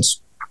Tiger Woods.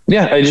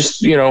 Yeah, I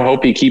just,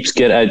 hope he keeps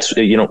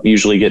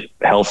usually get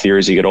healthier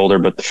as you get older,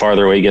 but the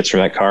farther away he gets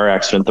from that car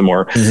accident, the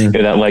more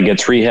that leg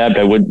gets rehabbed.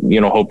 I would,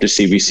 hope to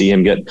see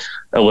him get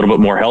a little bit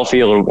more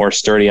healthy, a little more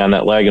sturdy on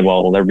that leg. And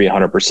while he'll never be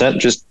 100%,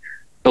 just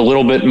a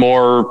little bit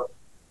more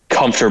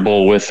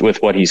comfortable with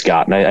what he's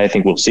got. And I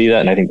think we'll see that.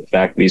 And I think the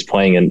fact that he's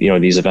playing in,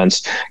 these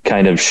events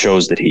kind of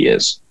shows that he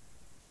is.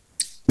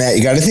 Matt,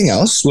 you got anything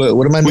else?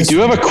 What am I missing?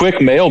 We do have a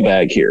quick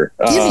mailbag here.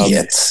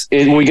 Idiots.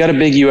 We got a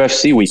big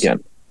UFC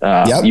weekend.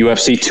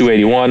 UFC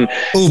 281.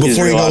 Oh,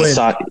 before you go in,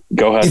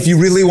 go ahead. If you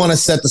really want to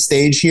set the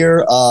stage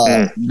here,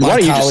 why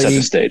don't you just set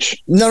the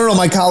stage? No.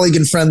 My colleague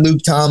and friend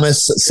Luke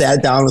Thomas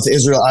sat down with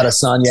Israel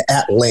Adesanya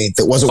at length.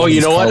 It wasn't. Oh, you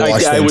know what?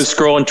 I was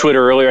scrolling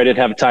Twitter earlier. I didn't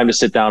have time to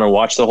sit down and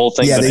watch the whole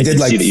thing. Yeah, they did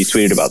like. See that you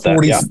tweeted about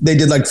 40, that. Yeah. They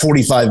did like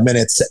 45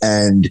 minutes,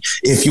 and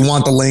if you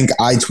want the link,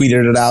 I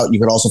tweeted it out. You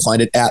could also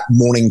find it at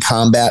Morning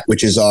Combat,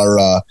 which is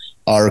our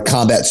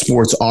combat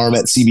sports arm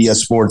at CBS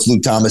Sports.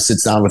 Luke Thomas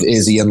sits down with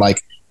Izzy and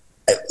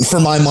for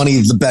my money,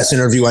 the best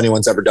interview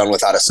anyone's ever done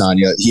with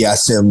Adesanya. He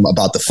asked him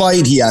about the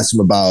fight. He asked him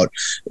about,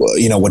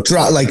 what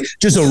draw,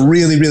 just a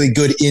really, really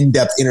good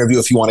in-depth interview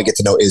if you want to get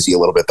to know Izzy a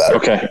little bit better.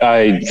 Okay.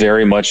 I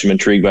very much am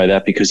intrigued by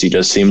that because he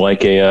does seem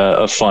like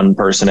a fun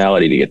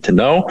personality to get to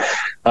know.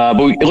 But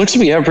it looks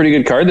like we have a pretty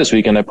good card this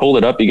weekend. I pulled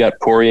it up. You got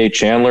Poirier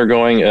Chandler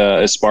going,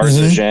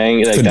 Esparza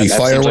Zhang. Could be that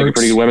fireworks. seems like a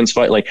pretty good women's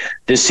fight.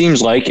 This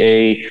seems like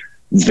a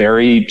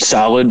very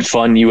solid,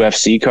 fun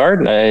UFC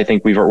card. I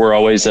think we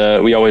always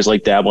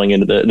like dabbling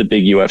into the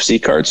big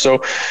UFC cards. So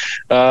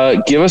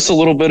give us a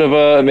little bit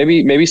of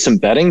maybe some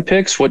betting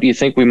picks. What do you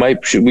think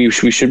we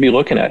should be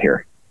looking at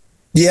here?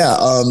 Yeah,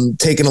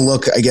 taking a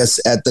look, I guess,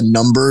 at the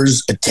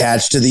numbers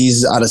attached to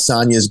these,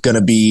 Adesanya is going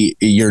to be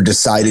your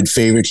decided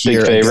favorite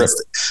here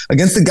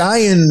against the guy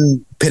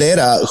in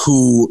Pereira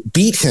who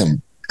beat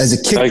him as a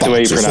kickboxer. I like the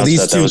way you pronounced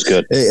that. That was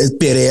good.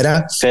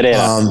 Pereira.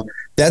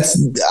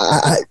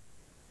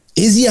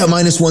 Izzy at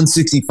minus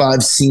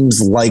 165 seems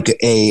like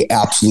a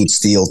absolute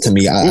steal to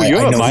me. You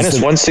have a minus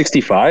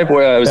 165?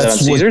 Was that on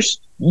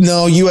Caesars?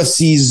 No,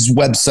 UFC's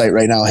website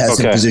right now has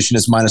him positioned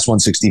as minus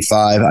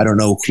 165. I don't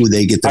know who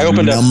they get the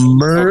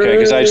numbers. Okay,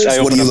 because I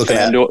opened up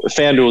FanDuel.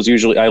 FanDuel is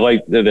usually, I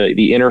like the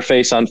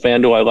interface on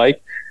FanDuel. I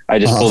like. I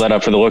just pulled that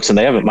up for the looks, and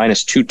they have it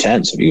minus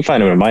 210. So if you can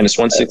find them at minus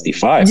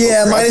 165.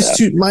 Yeah,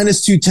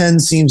 minus 210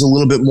 seems a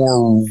little bit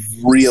more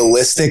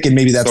realistic, and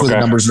maybe that's where the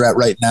numbers are at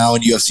right now.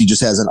 And UFC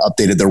just hasn't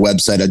updated their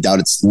website. I doubt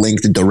it's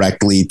linked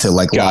directly to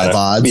like live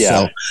odds.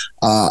 Yeah.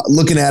 So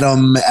looking at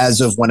them as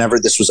of whenever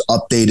this was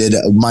updated,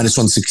 minus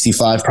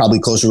 165, probably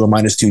closer to a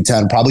minus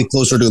 210, probably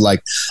closer to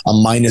like a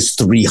minus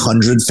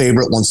 300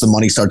 favorite once the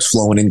money starts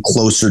flowing in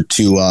closer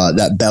to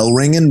that bell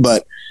ringing.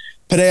 But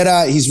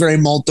Pereira, he's very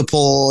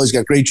multiple. He's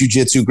got great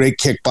jiu-jitsu, great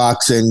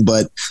kickboxing,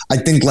 but I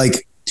think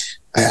like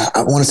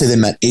I want to say they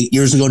met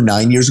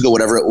 9 years ago,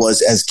 whatever it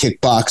was, as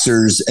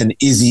kickboxers, and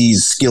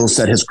Izzy's skill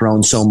set has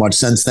grown so much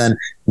since then.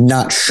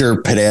 Not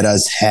sure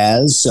Pereira's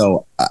has.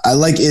 So I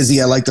like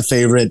Izzy. I like the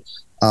favorite.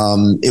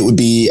 It would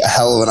be a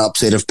hell of an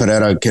upset if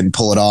Pereira can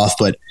pull it off,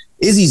 but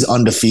Izzy's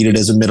undefeated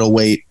as a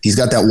middleweight. He's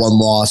got that one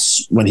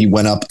loss when he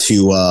went up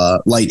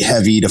to light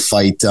heavy to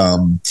fight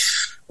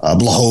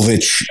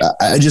Blachowicz.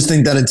 I just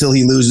think that until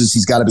he loses,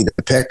 he's got to be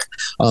the pick.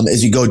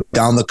 As you go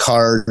down the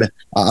card,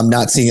 I'm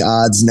not seeing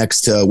odds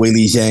next to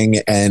Weili Zhang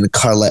and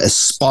Carla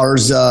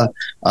Esparza.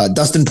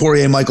 Dustin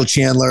Poirier, Michael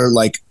Chandler,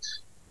 like,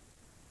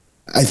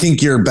 I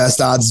think your best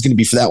odds is going to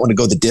be for that one to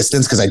go the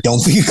distance, because I don't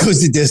think it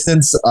goes the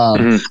distance.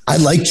 I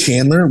like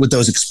Chandler with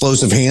those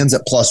explosive hands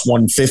at plus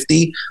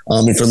 150.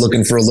 If you're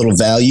looking for a little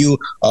value,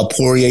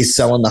 Poirier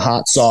selling the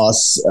hot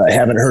sauce. I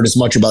haven't heard as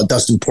much about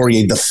Dustin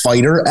Poirier, the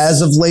fighter,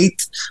 as of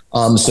late.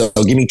 So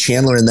give me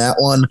Chandler in that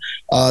one.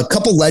 A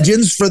couple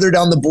legends further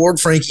down the board.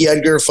 Frankie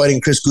Edgar fighting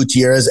Chris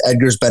Gutierrez.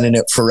 Edgar's been in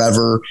it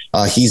forever.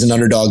 He's an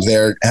underdog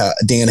there.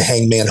 Dan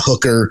Hangman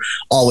Hooker,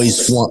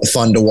 always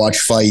fun to watch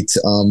fight.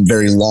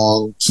 Very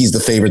long. He's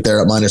the favorite there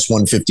at minus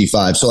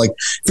 155. So like,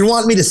 if you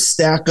want me to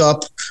stack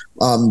up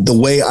the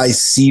way I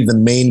see the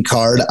main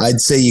card, I'd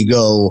say you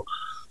go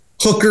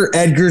Hooker,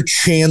 Edgar,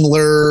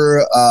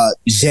 Chandler,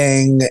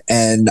 Zhang,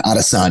 and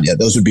Adesanya.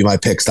 Those would be my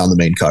picks down the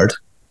main card.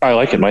 I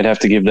like it. Might have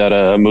to give that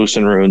a Moose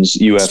and Runes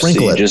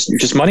UFC,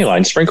 just money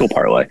line, sprinkle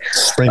parlay.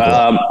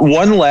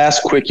 One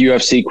last quick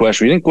UFC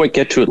question. We didn't quite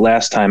get to it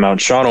last time out.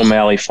 Sean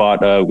O'Malley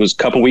fought, was a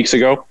couple weeks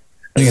ago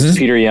against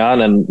Peter Yan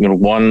and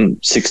won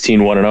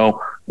 16-1-0.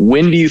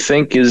 When do you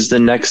think is the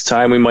next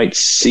time we might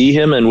see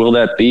him, and will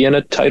that be in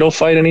a title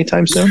fight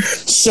anytime soon?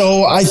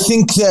 So I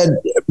think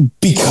that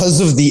because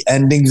of the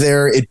ending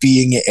there, it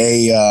being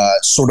a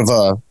sort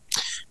of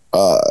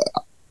a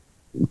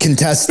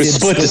contested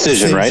split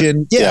decision, right?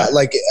 Yeah,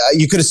 like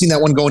you could have seen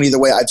that one going either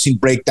way. I've seen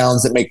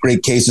breakdowns that make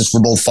great cases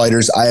for both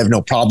fighters. I have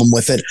no problem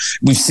with it.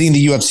 We've seen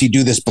the UFC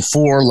do this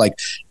before, like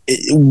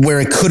where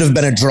it could have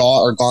been a draw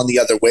or gone the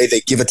other way.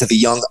 They give it to the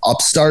young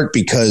upstart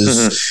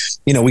because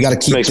we got to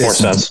keep Makes more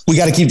sense. We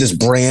got to keep this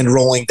brand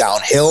rolling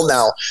downhill.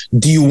 Now,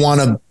 do you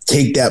want to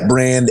take that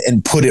brand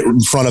and put it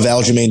in front of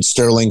Aljamain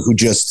Sterling, who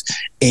just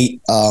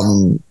ate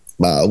TJ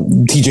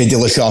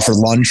Dillashaw for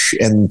lunch,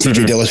 and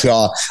TJ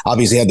Dillashaw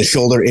obviously had the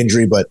shoulder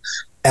injury, but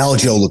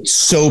Aljo looked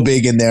so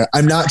big in there.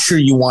 I'm not sure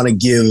you want to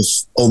give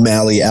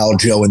O'Malley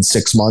Aljo in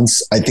 6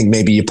 months. I think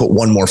maybe you put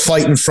one more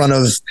fight in front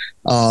of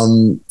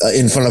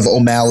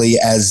O'Malley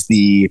as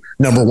the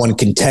number one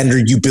contender.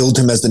 You build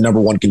him as the number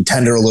one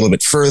contender a little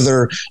bit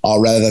further,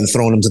 rather than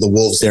throwing him to the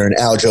wolves there in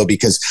Aljo,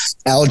 because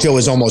Aljo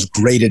is almost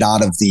graded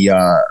out of the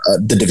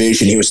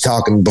division. He was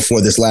talking before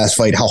this last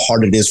fight how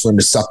hard it is for him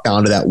to suck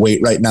down to that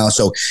weight right now.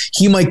 So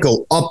he might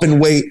go up in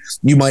weight.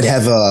 You might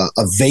have a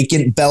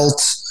vacant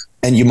belt,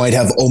 and you might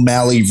have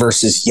O'Malley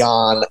versus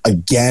Yan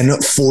again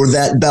for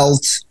that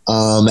belt.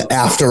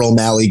 After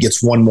O'Malley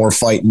gets one more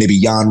fight, maybe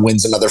Yan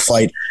wins another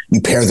fight, you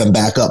pair them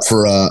back up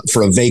for a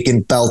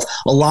vacant belt.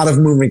 A lot of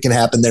movement can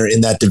happen there in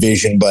that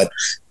division, but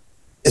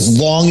as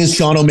long as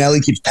Sean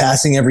O'Malley keeps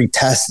passing every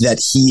test that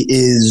he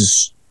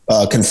is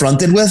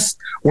confronted with,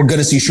 we're going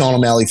to see Sean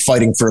O'Malley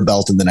fighting for a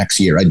belt in the next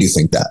year. I do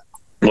think that.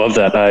 Love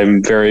that.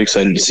 I'm very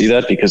excited to see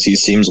that, because he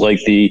seems like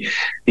the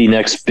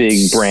next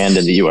big brand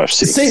in the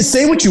UFC.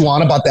 Say what you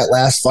want about that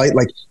last fight.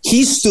 Like,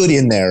 he stood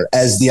in there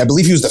as I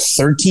believe he was the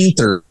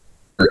 13th or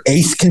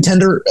 8th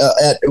contender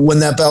when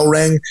that bell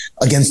rang,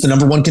 against the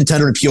number one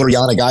contender, Petr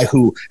Yan, a guy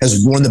who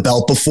has worn the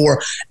belt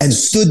before, and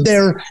stood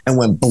there and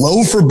went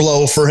blow for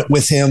blow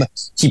with him.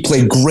 He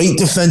played great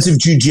defensive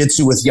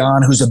jiu-jitsu with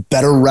Yan, who's a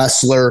better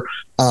wrestler.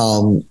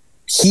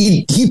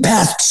 He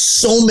passed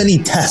so many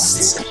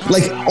tests.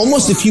 Like,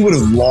 almost if he would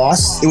have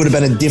lost, it would have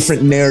been a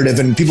different narrative,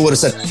 and people would have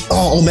said,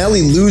 oh,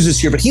 O'Malley loses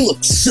here, but he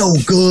looked so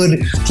good.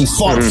 He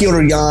fought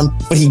Petr Yan,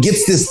 but he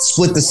gets this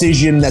split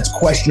decision that's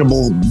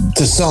questionable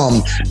to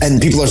some,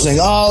 and people are saying,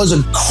 oh, it was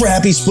a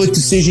crappy split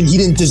decision. He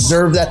didn't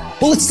deserve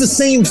that. Well, it's the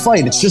same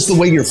fight. It's just the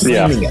way you're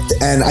framing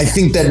it. And I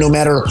think that no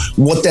matter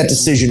what that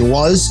decision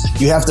was,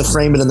 you have to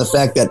frame it in the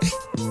fact that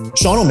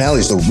Sean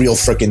O'Malley's the real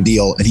freaking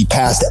deal, and he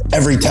passed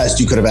every test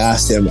you could have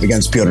asked him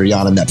against Petr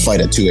Yan in that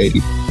fight at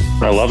 280.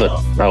 I love it.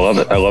 I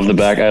love the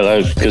back.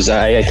 Because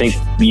I think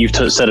you've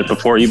said it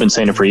before. You've been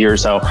saying it for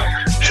years, how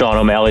Sean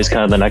O'Malley's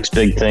kind of the next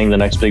big thing, the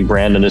next big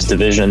brand in this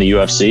division in the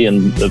UFC.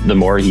 And the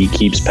more he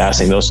keeps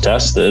passing those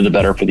tests, the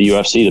better for the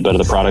UFC, the better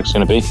the product's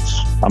going to be.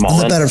 I'm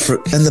all in.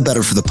 The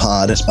better for the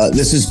pod.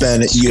 This has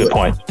been good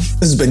point.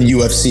 This has been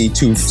UFC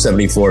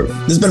 274.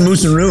 This has been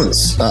Moose and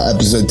Runes,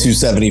 episode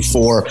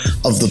 274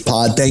 of the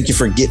pod. Thank you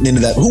for getting into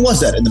that. Who was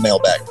that in the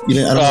mailbag? You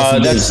didn't, I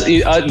don't know if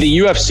you did. The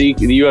UFC.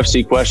 The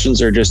UFC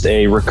questions are just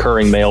a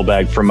recurring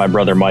mailbag from my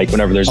brother Mike.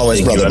 Whenever there's a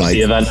big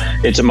UFC event,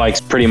 it's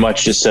Mike's pretty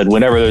much just said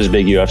whenever there's a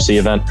big UFC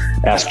event,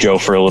 ask Joe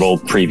for a little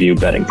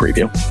betting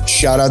preview.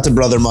 Shout out to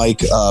brother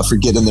Mike for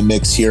getting in the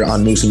mix here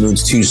on Moose and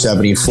Runes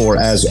 274.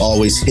 As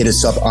always, hit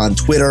us up on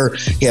Twitter.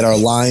 Hit our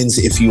lines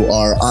if you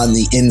are on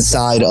the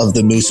inside of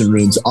the Moose and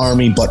Runes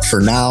army. But for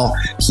now,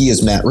 he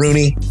is Matt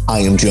Rooney. I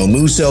am Joe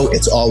Musso.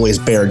 It's always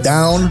bear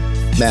down.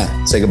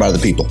 Matt, say goodbye to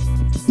the people.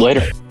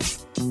 Later.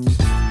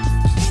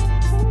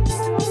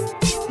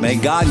 May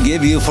God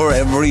give you for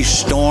every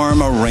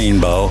storm a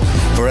rainbow,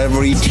 for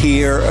every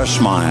tear a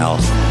smile,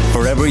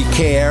 for every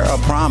care a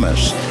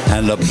promise,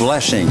 and a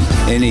blessing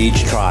in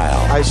each trial.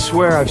 I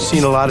swear I've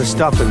seen a lot of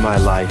stuff in my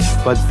life,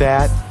 but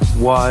that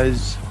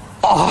was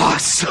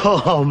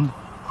awesome.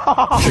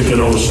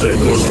 Chicken on a stick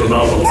was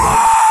phenomenal.